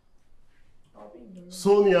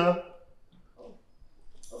 Sonia! Oh,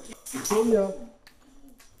 okay. Sonia!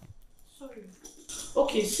 Sorry.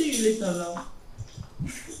 Okay, see you later now.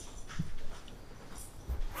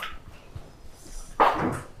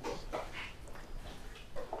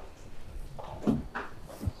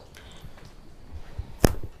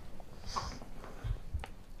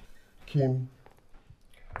 Kim,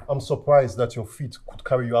 I'm surprised that your feet could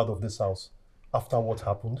carry you out of this house after what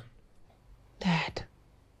happened. Dad,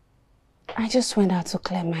 I just went out to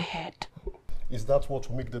clear my head. Is that what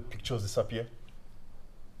will make the pictures disappear?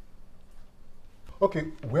 Okay,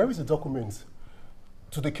 where is the document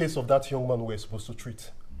to the case of that young man we're supposed to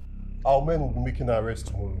treat? Our men will be making an arrest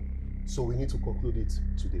tomorrow, so we need to conclude it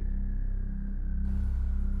today.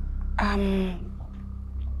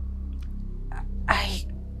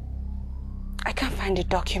 I can't find the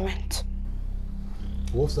document.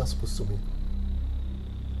 What's that supposed to mean?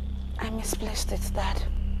 I misplaced it, Dad.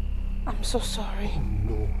 I'm so sorry.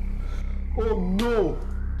 Oh no!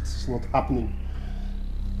 This is not happening.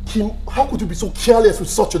 Kim, how could you be so careless with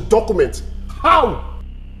such a document? How?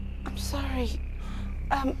 I'm sorry.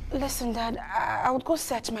 Listen, Dad, I would go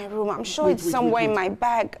search my room. I'm sure it's somewhere in my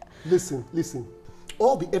bag. Listen.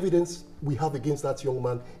 All the evidence we have against that young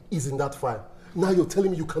man is in that file. Now you're telling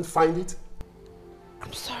me you can't find it?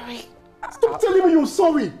 I'm sorry. Stop telling me you're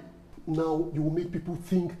sorry! Now you will make people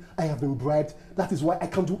think I have been bribed. That is why I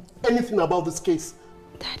can't do anything about this case.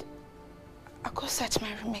 Dad, I'll go search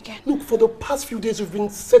my room again. Look, for the past few days you've been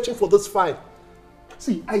searching for this file.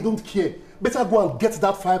 See, I don't care. Better go and get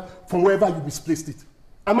that file from wherever you misplaced it.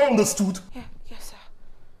 Am I understood? Yeah, yes, sir.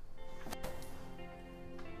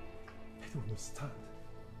 I don't understand.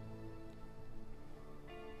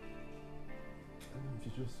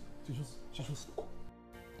 She just...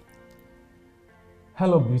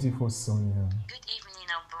 Hello, beautiful Sonia. Good evening,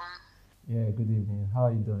 Obum. Yeah, good evening. How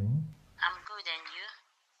are you doing? I'm good, and you?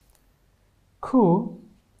 Cool.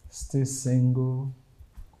 Still single.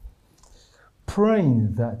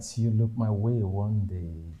 Praying that you look my way one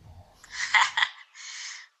day.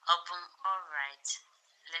 All right.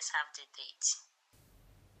 Let's have the date.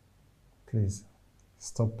 Please,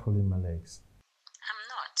 stop pulling my legs. I'm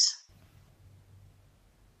not.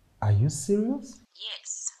 Are you serious?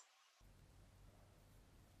 Yes.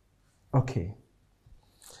 Okay.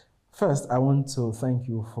 First, I want to thank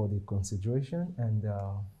you for the consideration. And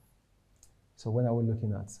so when are we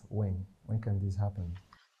looking at? When? When can this happen?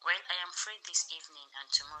 Well, I am free this evening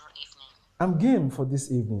and tomorrow evening. I'm game for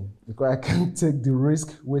this evening because I can't take the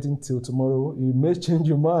risk waiting till tomorrow. You may change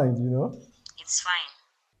your mind, you know? It's fine.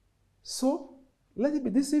 So, let it be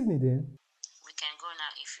this evening then. We can go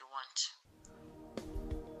now if you want.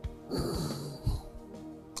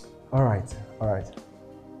 All right.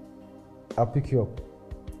 I'll pick you up.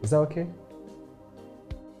 Is that okay?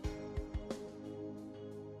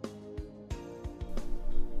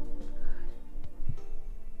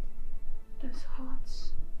 This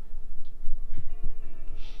hurts.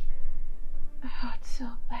 It hurts so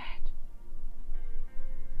bad.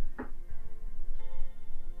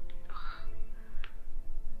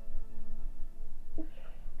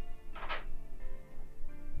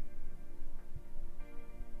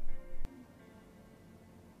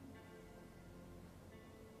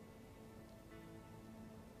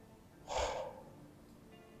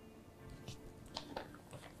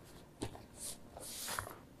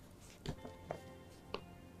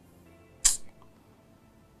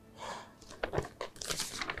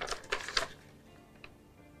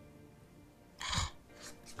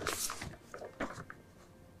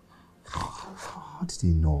 How did he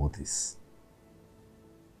know all this?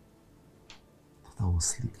 I thought I was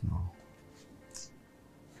asleep now.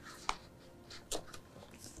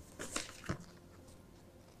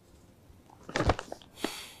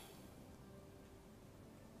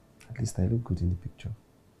 At least I look good in the picture.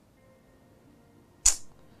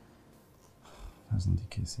 That's not the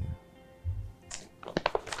case here.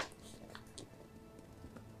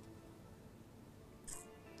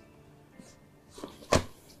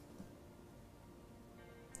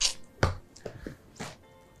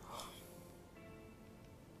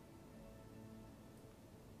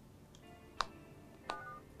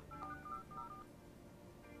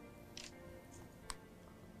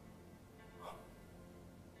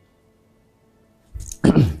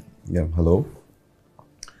 Yeah, hello?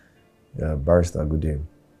 Yeah, barrister, good day.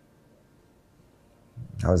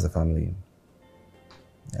 How's the family?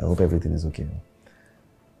 I hope everything is okay.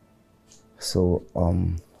 So,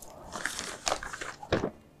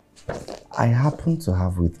 I happen to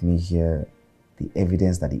have with me here the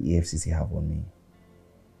evidence that the EFCC have on me.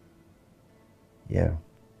 Yeah.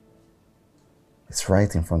 It's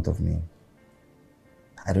right in front of me.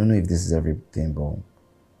 I don't know if this is everything, but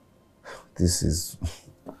this is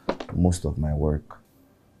most of my work.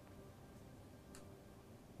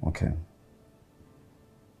 Okay.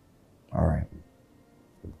 All right.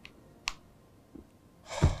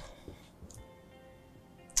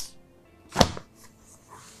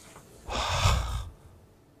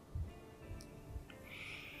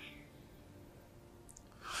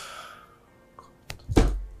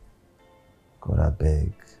 God, I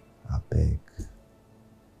beg.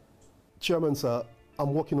 Chairman, sir,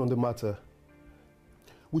 I'm working on the matter.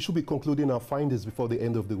 We should be concluding our findings before the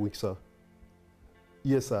end of the week, sir.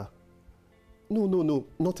 Yes, sir. No,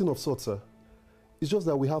 nothing of sort, sir. It's just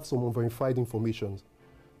that we have some unverified information,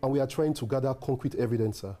 and we are trying to gather concrete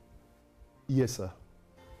evidence, sir. Yes, sir.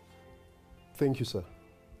 Thank you, sir.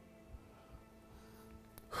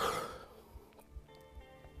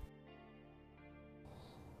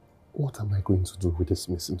 What am I going to do with this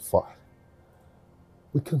missing file?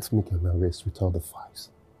 We can't make an arrest without the files.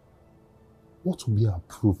 What will be our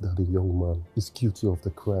proof that the young man is guilty of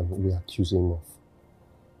the crime we accuse him of?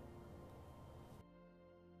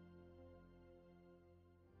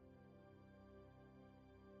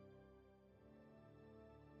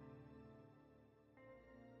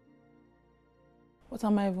 What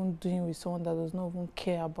am I even doing with someone that does not even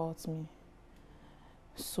care about me?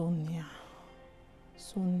 Sonia.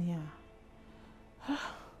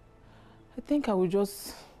 I think I'll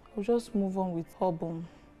just move on with Obum.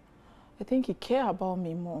 I think he cares about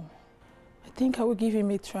me more. I think I will give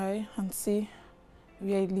him a try and see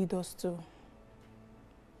where it leads us to.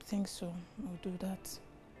 I think so. I'll do that.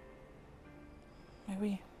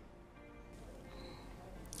 Maybe.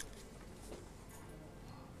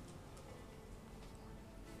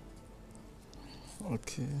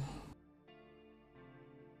 Okay.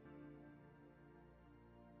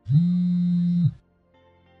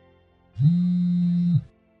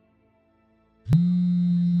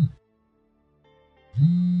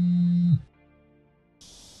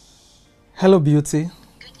 Hello, beauty.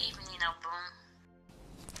 Good evening, Obum.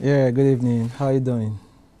 Yeah, good evening. How you doing?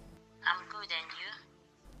 I'm good, and you?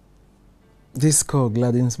 This call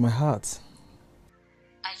gladdens my heart.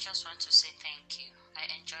 I just want to say thank you. I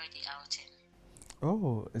enjoyed the outing.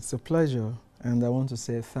 Oh, it's a pleasure, and I want to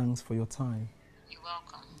say thanks for your time. You're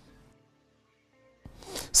welcome.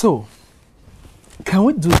 So, can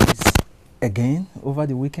we do this again over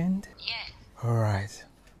the weekend? Yeah, All right.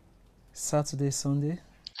 Saturday, Sunday?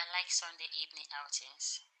 I like Sunday evening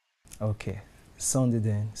outings. Okay. Sunday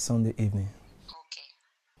then, Sunday evening.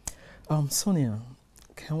 Okay, Sonia,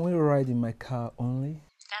 can we ride in my car only?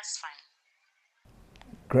 that's fine.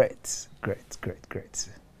 Great.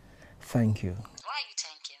 Thank you. Why are you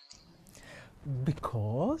thanking me?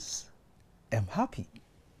 Because I'm happy.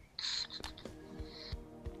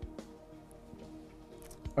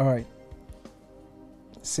 All right.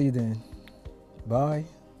 See you then. Bye.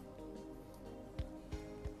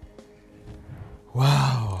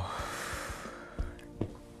 Wow.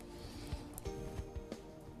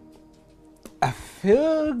 I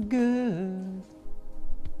feel good.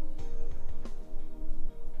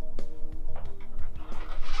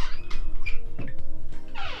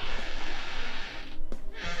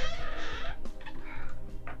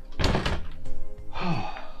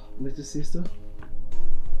 Little sister,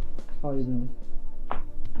 how are you doing?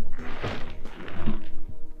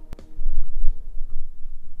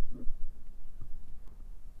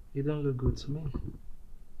 You don't look good to me.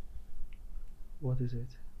 What is it?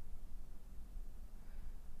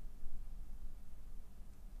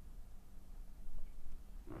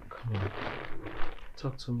 Come on,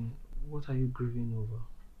 talk to me. What are you grieving over?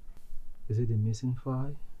 Is it the missing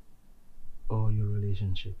file or your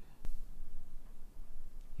relationship?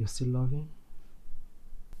 You still love him?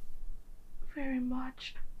 Very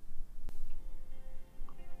much.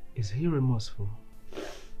 Is he remorseful?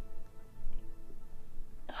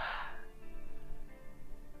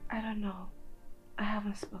 I don't know. I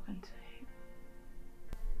haven't spoken to him.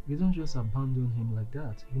 You don't just abandon him like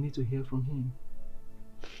that. You need to hear from him.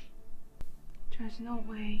 There's no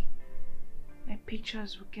way my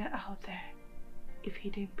pictures would get out there if he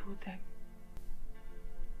didn't put them.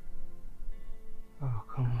 Oh,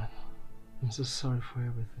 come on. I'm so sorry for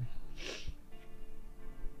everything.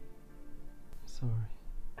 Sorry.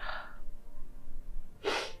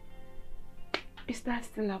 Is that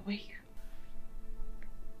still awake?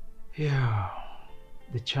 Yeah,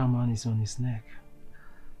 the chairman is on his neck.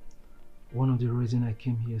 One of the reasons I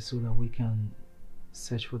came here so that we can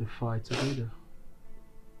search for the file together.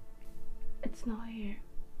 It's not here.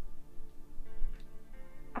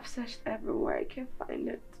 I've searched everywhere. I can't find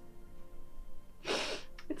it.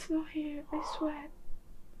 It's not here, I swear.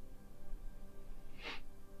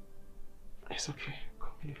 It's okay. Come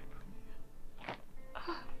here.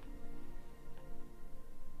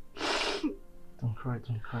 Don't cry.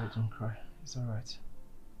 It's alright.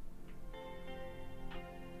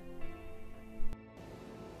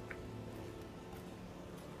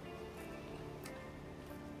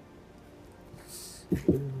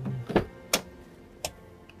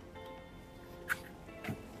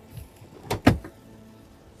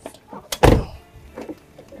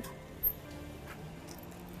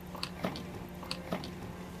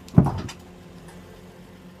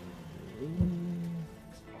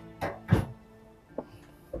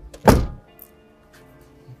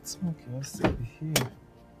 It's okay, I'll still be here.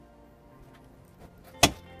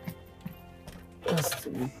 I'll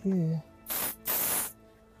still be here.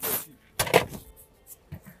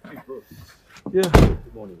 Hey, bro. Yeah.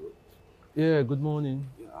 Good morning, bro. Yeah, good morning.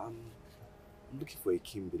 Yeah, I'm looking for a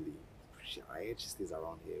Kimberly. I heard she stays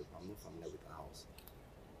around here, but I'm not familiar with her house.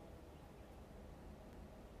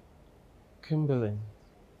 Kimberly.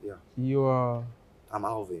 Yeah. You are I'm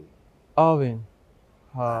Alvin. Alvin,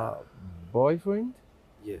 her boyfriend?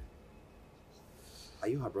 Yeah. Are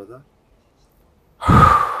you her brother?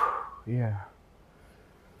 Yeah.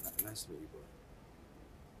 Nice to meet you,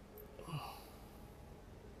 bro.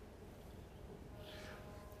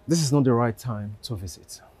 This is not the right time to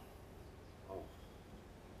visit. Oh.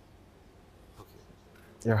 Okay.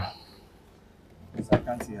 Yeah. So I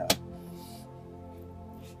can't see her.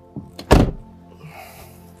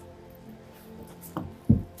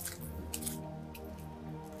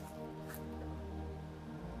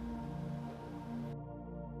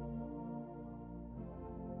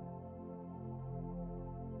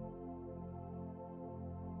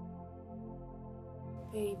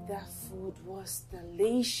 Babe, that food was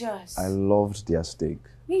delicious. I loved their steak.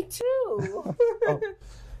 Me too.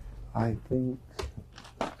 I think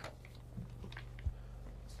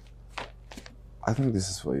this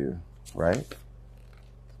is for you, right?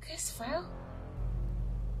 This file?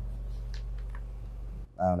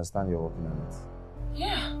 I understand you're working on it.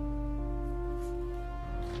 Yeah.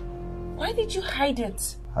 Why did you hide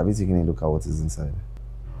it? Have you taken a look at what is inside?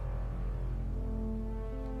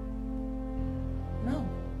 No.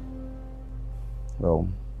 Well,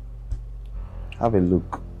 have a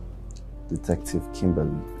look, Detective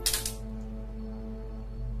Kimberly.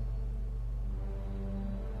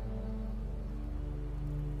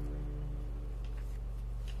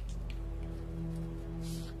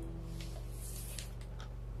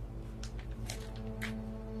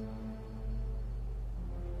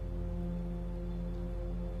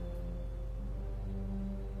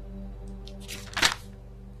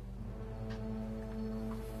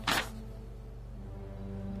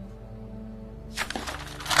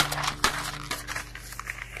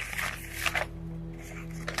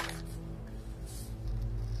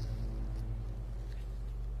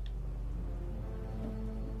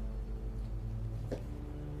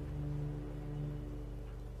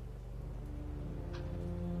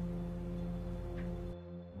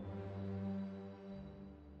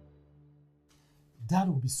 Dad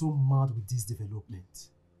will be so mad with this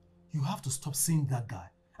development. You have to stop seeing that guy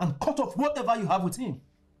and cut off whatever you have with him.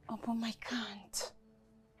 Oh, but I can't.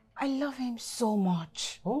 I love him so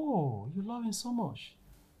much. Oh, you love him so much.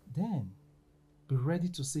 Then, be ready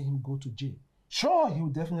to see him go to jail. Sure, he will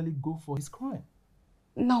definitely go for his crime.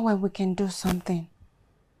 Not when we can do something.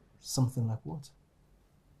 Something like what?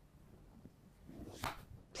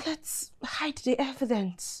 Let's hide the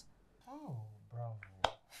evidence. Oh, bravo.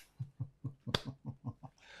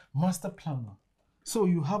 Master planner. So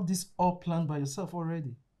you have this all planned by yourself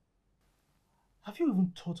already? Have you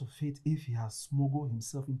even thought of it if he has smuggled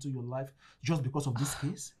himself into your life just because of this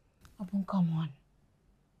case? Abun, come on.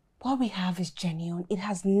 What we have is genuine. It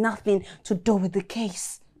has nothing to do with the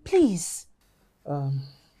case. Please.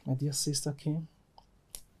 My dear sister Kim,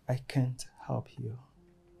 I can't help you.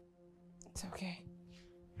 It's okay.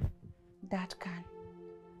 Dad can.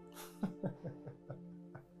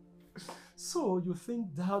 So you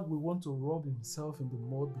think Dad will want to rub himself in the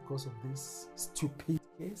mud because of this stupid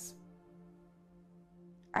case?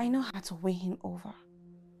 I know how to win him over.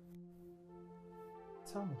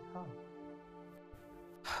 Tell me how.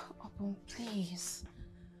 Abun, please.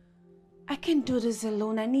 I can't do this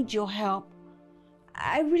alone. I need your help.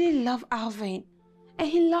 I really love Alvin. And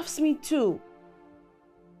he loves me too.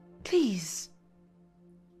 Please.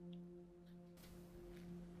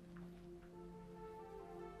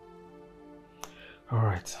 All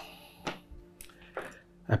right.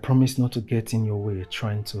 I promise not to get in your way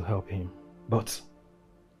trying to help him, but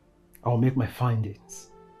I'll make my findings.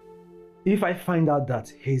 If I find out that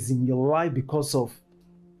he's in your life because of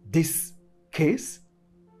this case,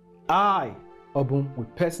 I, Obun, will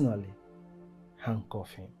personally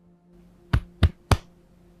handcuff him.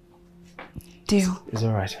 Deal. It's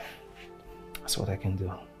all right. That's what I can do.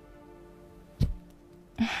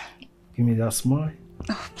 Give me that smile.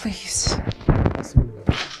 Oh, please.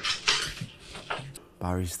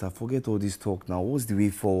 Barrister, forget all this talk now. What's the way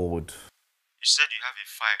forward? You said you have a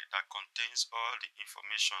file that contains all the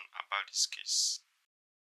information about this case.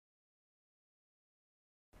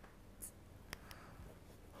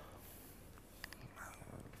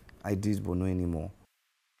 I did, but not anymore.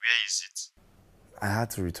 Where is it? I had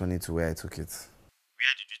to return it to where I took it.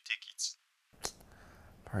 Where did you take it?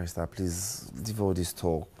 Barrister, please leave all this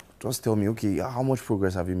talk. Just tell me, okay, how much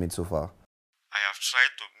progress have you made so far? I have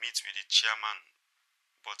tried to meet with the chairman,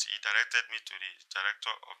 but he directed me to the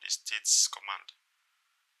director of the state's command.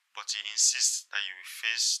 But he insists that you will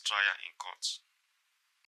face trial in court.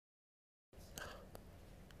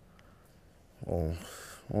 Oh,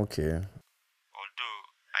 okay. Although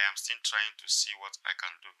I am still trying to see what I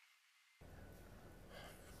can do.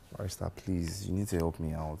 Barrister, please, you need to help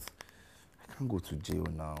me out. I can't go to jail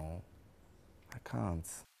now. I can't.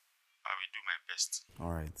 I will do my best.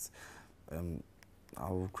 All right.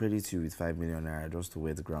 I'll credit you with 5 million naira just to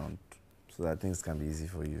wet the ground so that things can be easy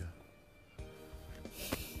for you.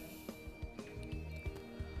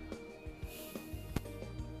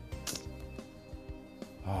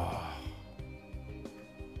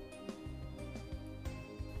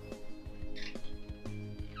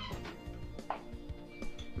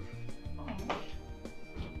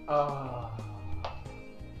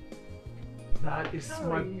 That is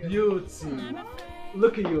my beauty.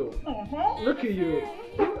 Look at you. Look at you.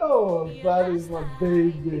 Oh, that is my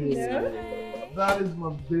baby. Yeah. That is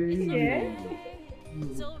my baby. Yeah. You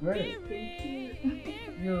look great. Thank you.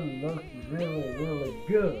 You look really, really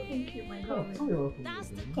good. Thank you, my Oh, darling. tell me what you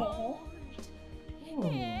do.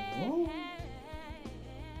 Oh.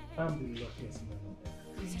 I'm the luckiest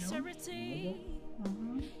man. sincerity.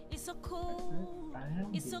 It's so cool.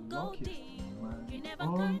 It's so golden. You never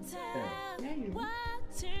on can tell earth. what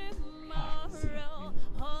tomorrow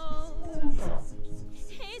holds.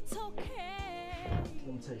 It's okay Let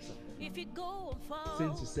me tell you something. if you go and fall.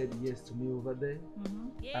 Since you said yes to me over there,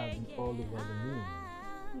 I've been all over the moon.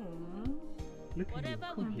 Look at you, Whatever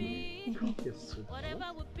come would here. be, Come here, sweetheart. whatever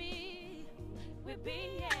would be, we'll be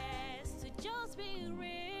yes to just be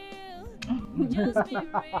real. Just be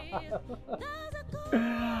real. There's a goal. I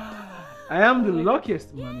am the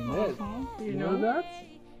luckiest man in earth. You know that?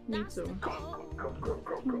 Me too. Come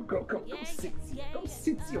sit here. Come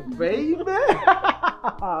sit here, baby.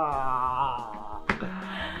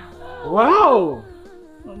 Wow!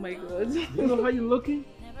 Oh my god. You know how you're looking?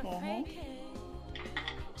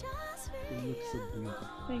 Just You look so beautiful.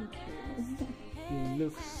 Thank you. You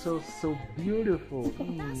look so beautiful.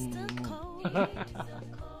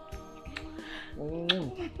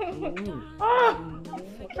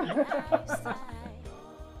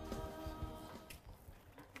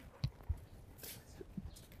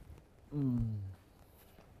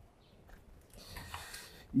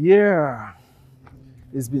 Yeah,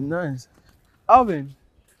 it's been nice. Alvin,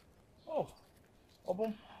 Oh,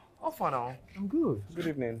 Obum, how far now? I'm good. Good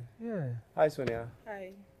evening. Yeah. Hi, Sonia.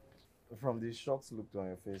 Hi. From the shocked look on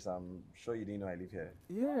your face, I'm sure you didn't know I live here.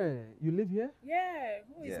 Yeah, you live here? Yeah,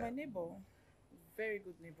 who is Yeah. my neighbor? Very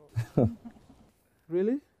good neighbor.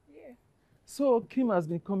 Really? Yeah. So Kim has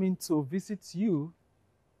been coming to visit you,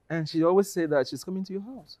 and she always said that she's coming to your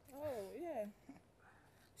house. Oh, yeah.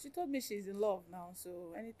 She told me she's in love now,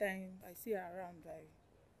 so anytime I see her around,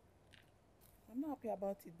 I'm not happy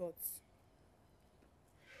about it, but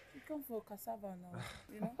you come for cassava now,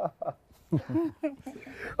 you know?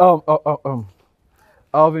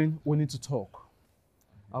 Alvin, we need to talk.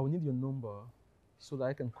 I will need your number so that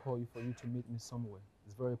I can call you for you to meet me somewhere.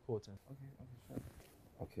 It's very important. Okay, sure.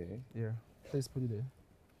 Okay. Yeah. Please put it there.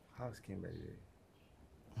 How's Kim, by the way?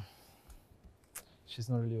 She's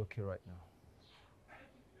not really okay right now.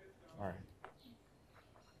 Alright.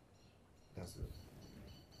 That's good.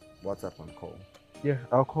 WhatsApp on call. Yeah,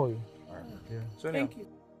 I'll call you. Alright. Yeah. Sonia. Thank you.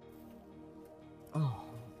 Oh,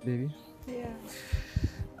 baby, Yeah.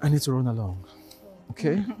 I need to run along.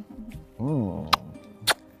 Okay? I'll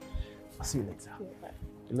see you later. Yeah, bye.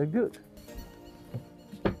 You look good.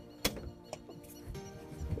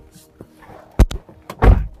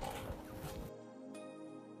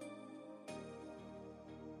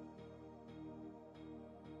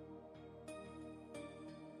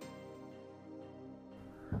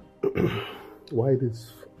 Why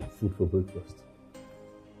this food for breakfast?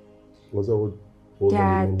 Was that what was on the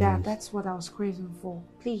menu? Dad, that's what I was craving for.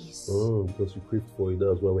 Please. Oh, because you craved for it,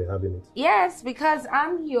 that's why we're having it. Yes, because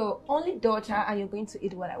I'm your only daughter and you're going to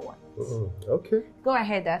eat what I want. Oh, okay. Go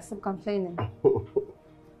ahead, Dad. Stop complaining.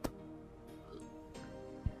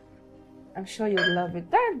 I'm sure you'll love it.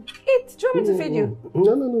 Dad, eat. Do you want me to feed you?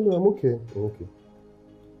 No, I'm okay. I'm okay.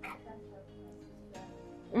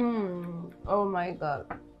 Oh my God.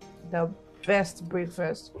 The best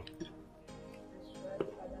breakfast.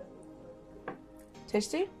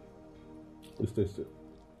 Tasty? It's tasty.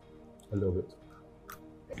 I love it.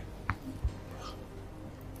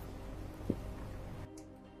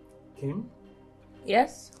 Kim,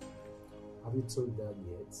 Yes. have you told Dad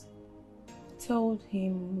yet Told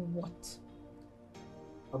him what?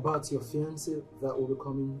 about your fiancé that will be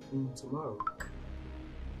coming in tomorrow?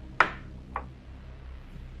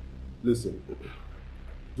 Listen,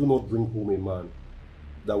 do not bring home a man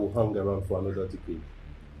that will hang around for another decade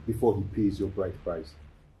before he pays your bride price.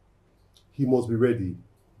 He must be ready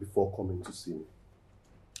before coming to see me.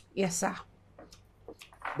 Yes, sir.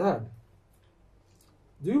 Dad,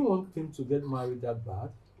 do you want Kim to get married that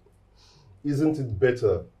bad? Isn't it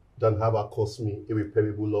better than have her cause me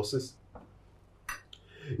irreparable losses?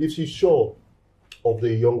 If she's sure of the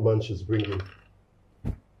young man she's bringing,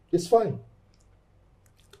 it's fine.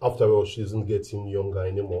 After all, she isn't getting younger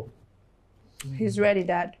anymore. He's ready,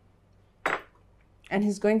 Dad. And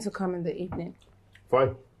he's going to come in the evening.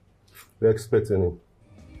 Fine. We're expecting him.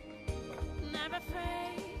 Never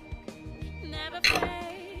fade, never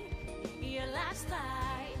fade. Your last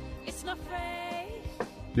night, it's not fade.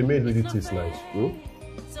 The maid really tastes nice.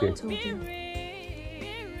 So Okay. be real.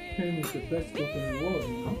 Kim is the best cook in the world,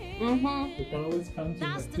 you know? You can always count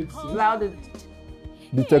on the tips. Loud.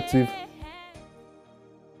 Detective,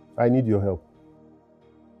 I need your help.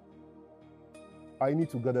 I need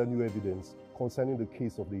to gather new evidence concerning the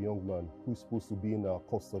case of the young man who's supposed to be in our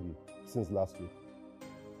custody since last week.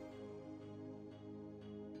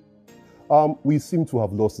 We seem to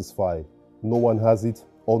have lost his file. No one has it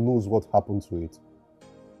or knows what happened to it.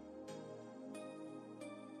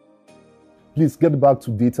 Please get back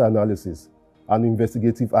to data analysis and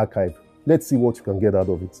investigative archive. Let's see what you can get out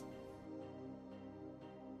of it.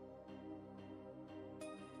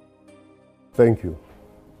 Thank you.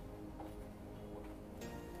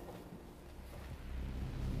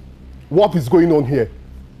 What is going on here?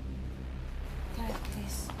 Dad,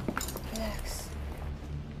 please, relax.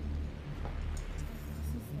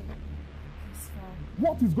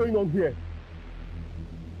 What is going on here?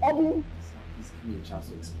 Abu, Please give me a chance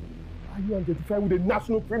to explain. are you identified with a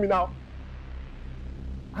national criminal?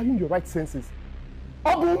 Are you in your right senses?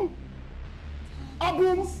 Abu!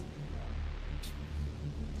 Abu! Dad,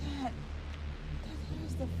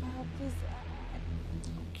 where's the file, please?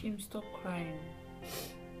 Kim, stop crying.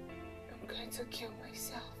 I'm going to kill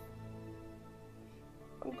myself.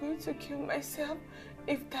 I'm going to kill myself.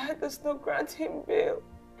 If Dad does not grant him bail,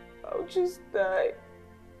 I'll just die.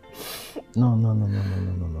 No.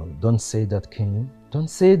 Don't say that, Kim. Don't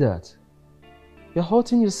say that. You're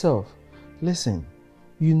hurting yourself. Listen,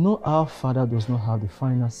 you know our father does not have the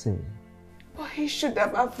final say. But he should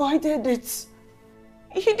have avoided it.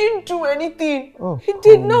 He didn't do anything. Oh, he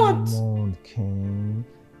did not. Come on, Kim.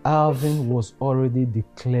 Alvin was already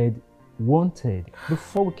declared wanted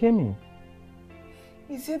before we came in.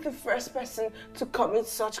 Is he the first person to commit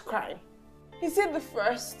such crime? Is he the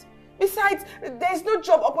first? Besides, there's no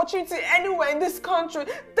job opportunity anywhere in this country.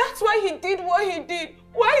 That's why he did what he did.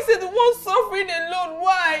 Why is he the one suffering alone?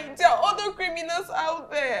 Why? There are other criminals out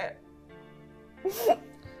there.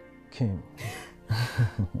 Kim,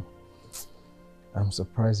 I'm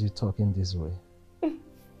surprised you're talking this way.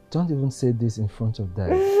 Don't even say this in front of Dad.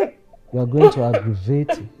 You are going to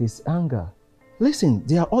aggravate his anger. Listen,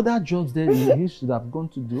 there are other jobs that he should have gone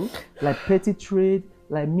to do, like petty trade,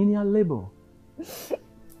 like menial labor.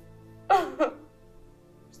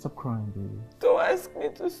 Stop crying, baby. Don't ask me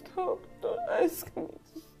to stop. Don't ask me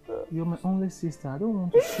to stop. You're my only sister. I don't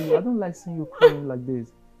want to see you. I don't like seeing you crying like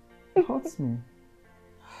this. It hurts me.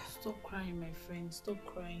 Stop crying, my friend. Stop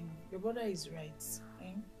crying. Your brother is right.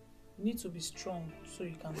 Eh? You need to be strong so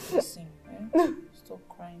you can face him. Eh? Stop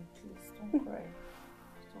crying, please. Don't cry.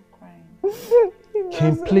 Stop crying.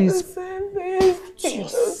 Kim, please Put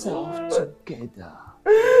yourself together.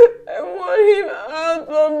 I want him out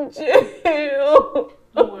of jail.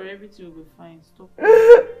 Don't worry, everything will be fine. Stop.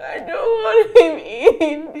 I don't want him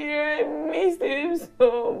in there. I miss him so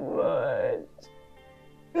much.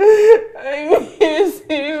 I miss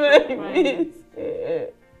him. I miss him.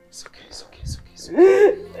 It's okay. It's okay. It's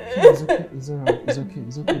okay. It's alright. It's okay.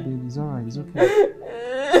 It's okay, baby. It's alright. It's okay.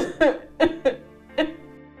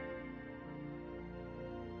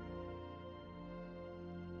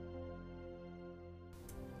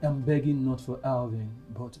 I'm begging not for Alvin,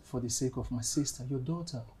 but for the sake of my sister, your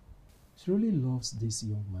daughter. She really loves this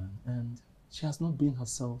young man, and she has not been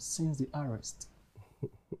herself since the arrest.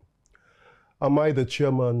 Am I the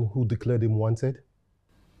chairman who declared him wanted?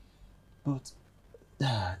 But,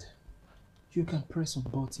 Dad, you can press a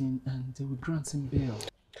button and they will grant him bail.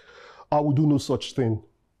 I will do no such thing.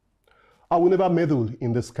 I will never meddle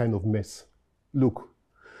in this kind of mess. Look,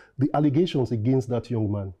 the allegations against that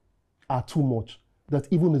young man are too much that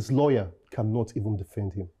even his lawyer cannot even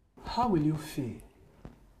defend him. How will you feel,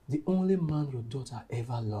 the only man your daughter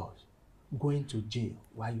ever loved, going to jail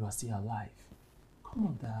while you are still alive? Come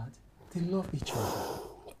on, Dad. They love each other.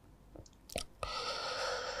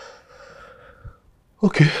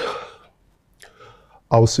 Okay.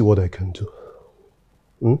 I'll see what I can do.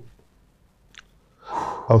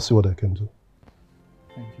 I'll see what I can do.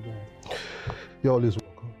 Thank you, Dad. You're always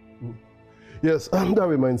welcome. Yes, that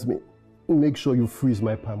reminds me. Make sure you freeze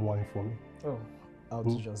my palm wine for me. Oh, I'll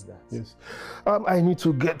do just that. Yes. I need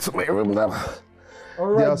to get to my room now. All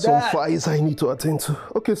right, there are some Dad. files I need to attend to.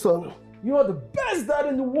 Okay, son. You are the best dad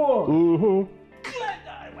in the world.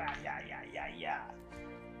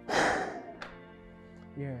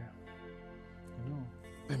 Yeah. No.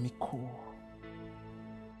 Let me cool.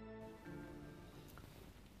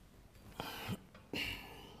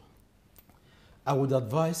 I would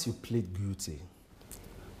advise you plead guilty.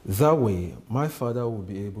 That way, my father will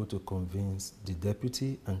be able to convince the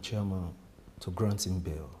deputy and chairman to grant him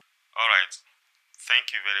bail. All right.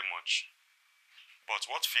 Thank you very much. But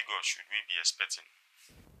what figure should we be expecting?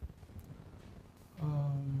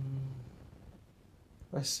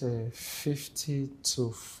 Let's say 50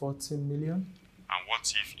 to 40 million. And what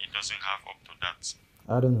if he doesn't have up to that?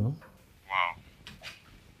 I don't know. Wow.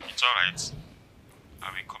 It's all right. I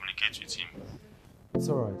will communicate with him. It's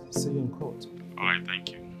all right. See you in court. All right, thank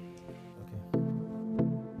you.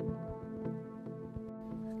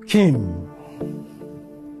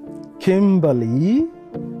 Kimberly,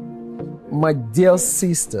 my dear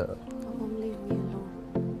sister. I'm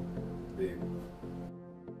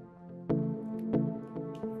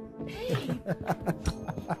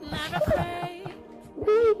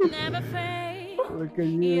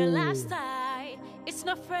Your lifestyle, it's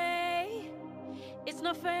not fair. It's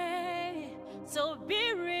not fair. So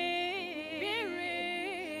be real. Be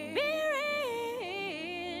real. Be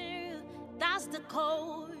real. That's the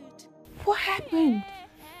code. What happened?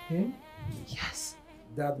 Him? Yes.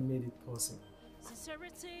 That made it possible.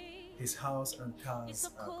 Sincerity. His house and It's cars so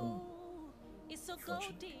are gone. cool. It's so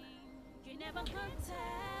golden. You never could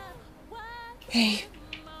tell what Hey,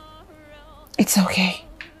 tomorrow it's okay.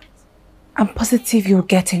 I'm positive you'll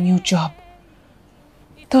get a new job.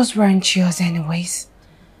 Those weren't yours anyways.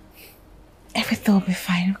 Everything will be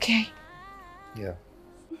fine, okay? Yeah.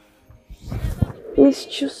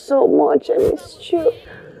 Missed you so much. I missed you.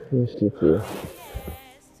 Missed you too.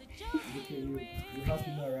 You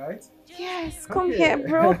happy now, right? Yes, come here,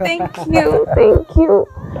 bro. Thank you. Thank you.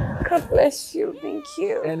 God bless you. Thank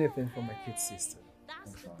you. Anything for my kid sister.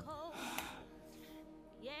 I'm fine.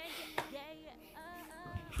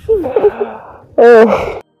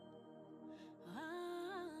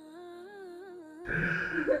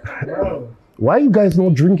 Why are you guys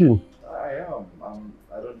not drinking? I am.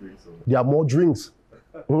 I don't drink so. There are more drinks.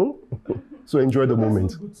 Hmm? So enjoy the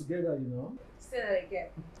moment. Good together, you know. Say that again.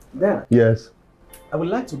 Then, Yes. I would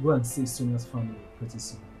like to go and see Sonia's family pretty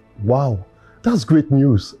soon. Wow, that's great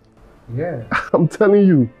news. Yeah. I'm telling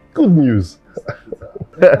you, good news.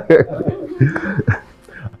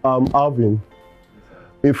 Alvin,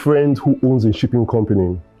 a friend who owns a shipping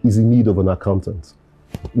company is in need of an accountant.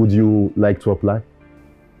 Would you like to apply?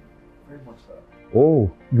 Very much so.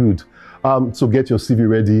 Oh, good. So get your CV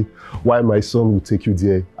ready while my son will take you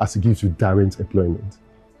there as he gives you direct employment.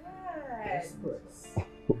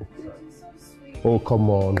 Oh, come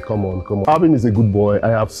on. Alvin is a good boy. I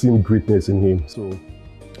have seen greatness in him, so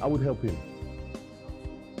I would help him.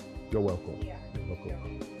 You're welcome. Yeah.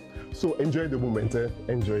 Welcome. So enjoy the moment, eh?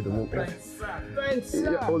 Enjoy the moment. Thanks,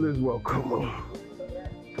 You're always welcome.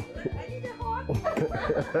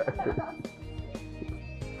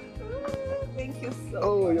 Thank you so much.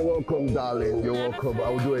 Oh, you're welcome, darling. You're welcome. I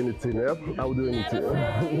will do anything, yeah? I will do anything.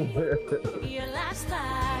 Your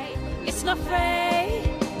lifestyle, it's not fair.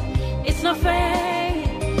 It's not fair.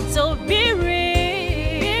 So be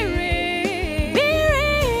real. Be real. Be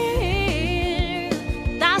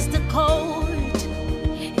real. That's the code.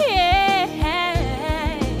 Yeah.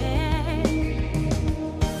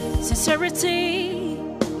 Sincerity.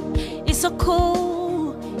 It's so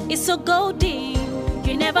cool. It's so golden.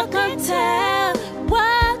 You never can tell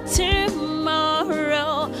what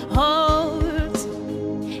tomorrow holds.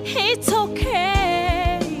 It's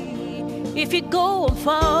okay if you go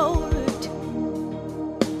forward.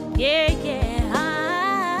 Yeah.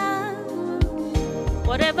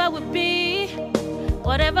 Whatever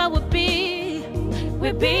would be,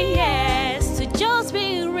 will be, yeah.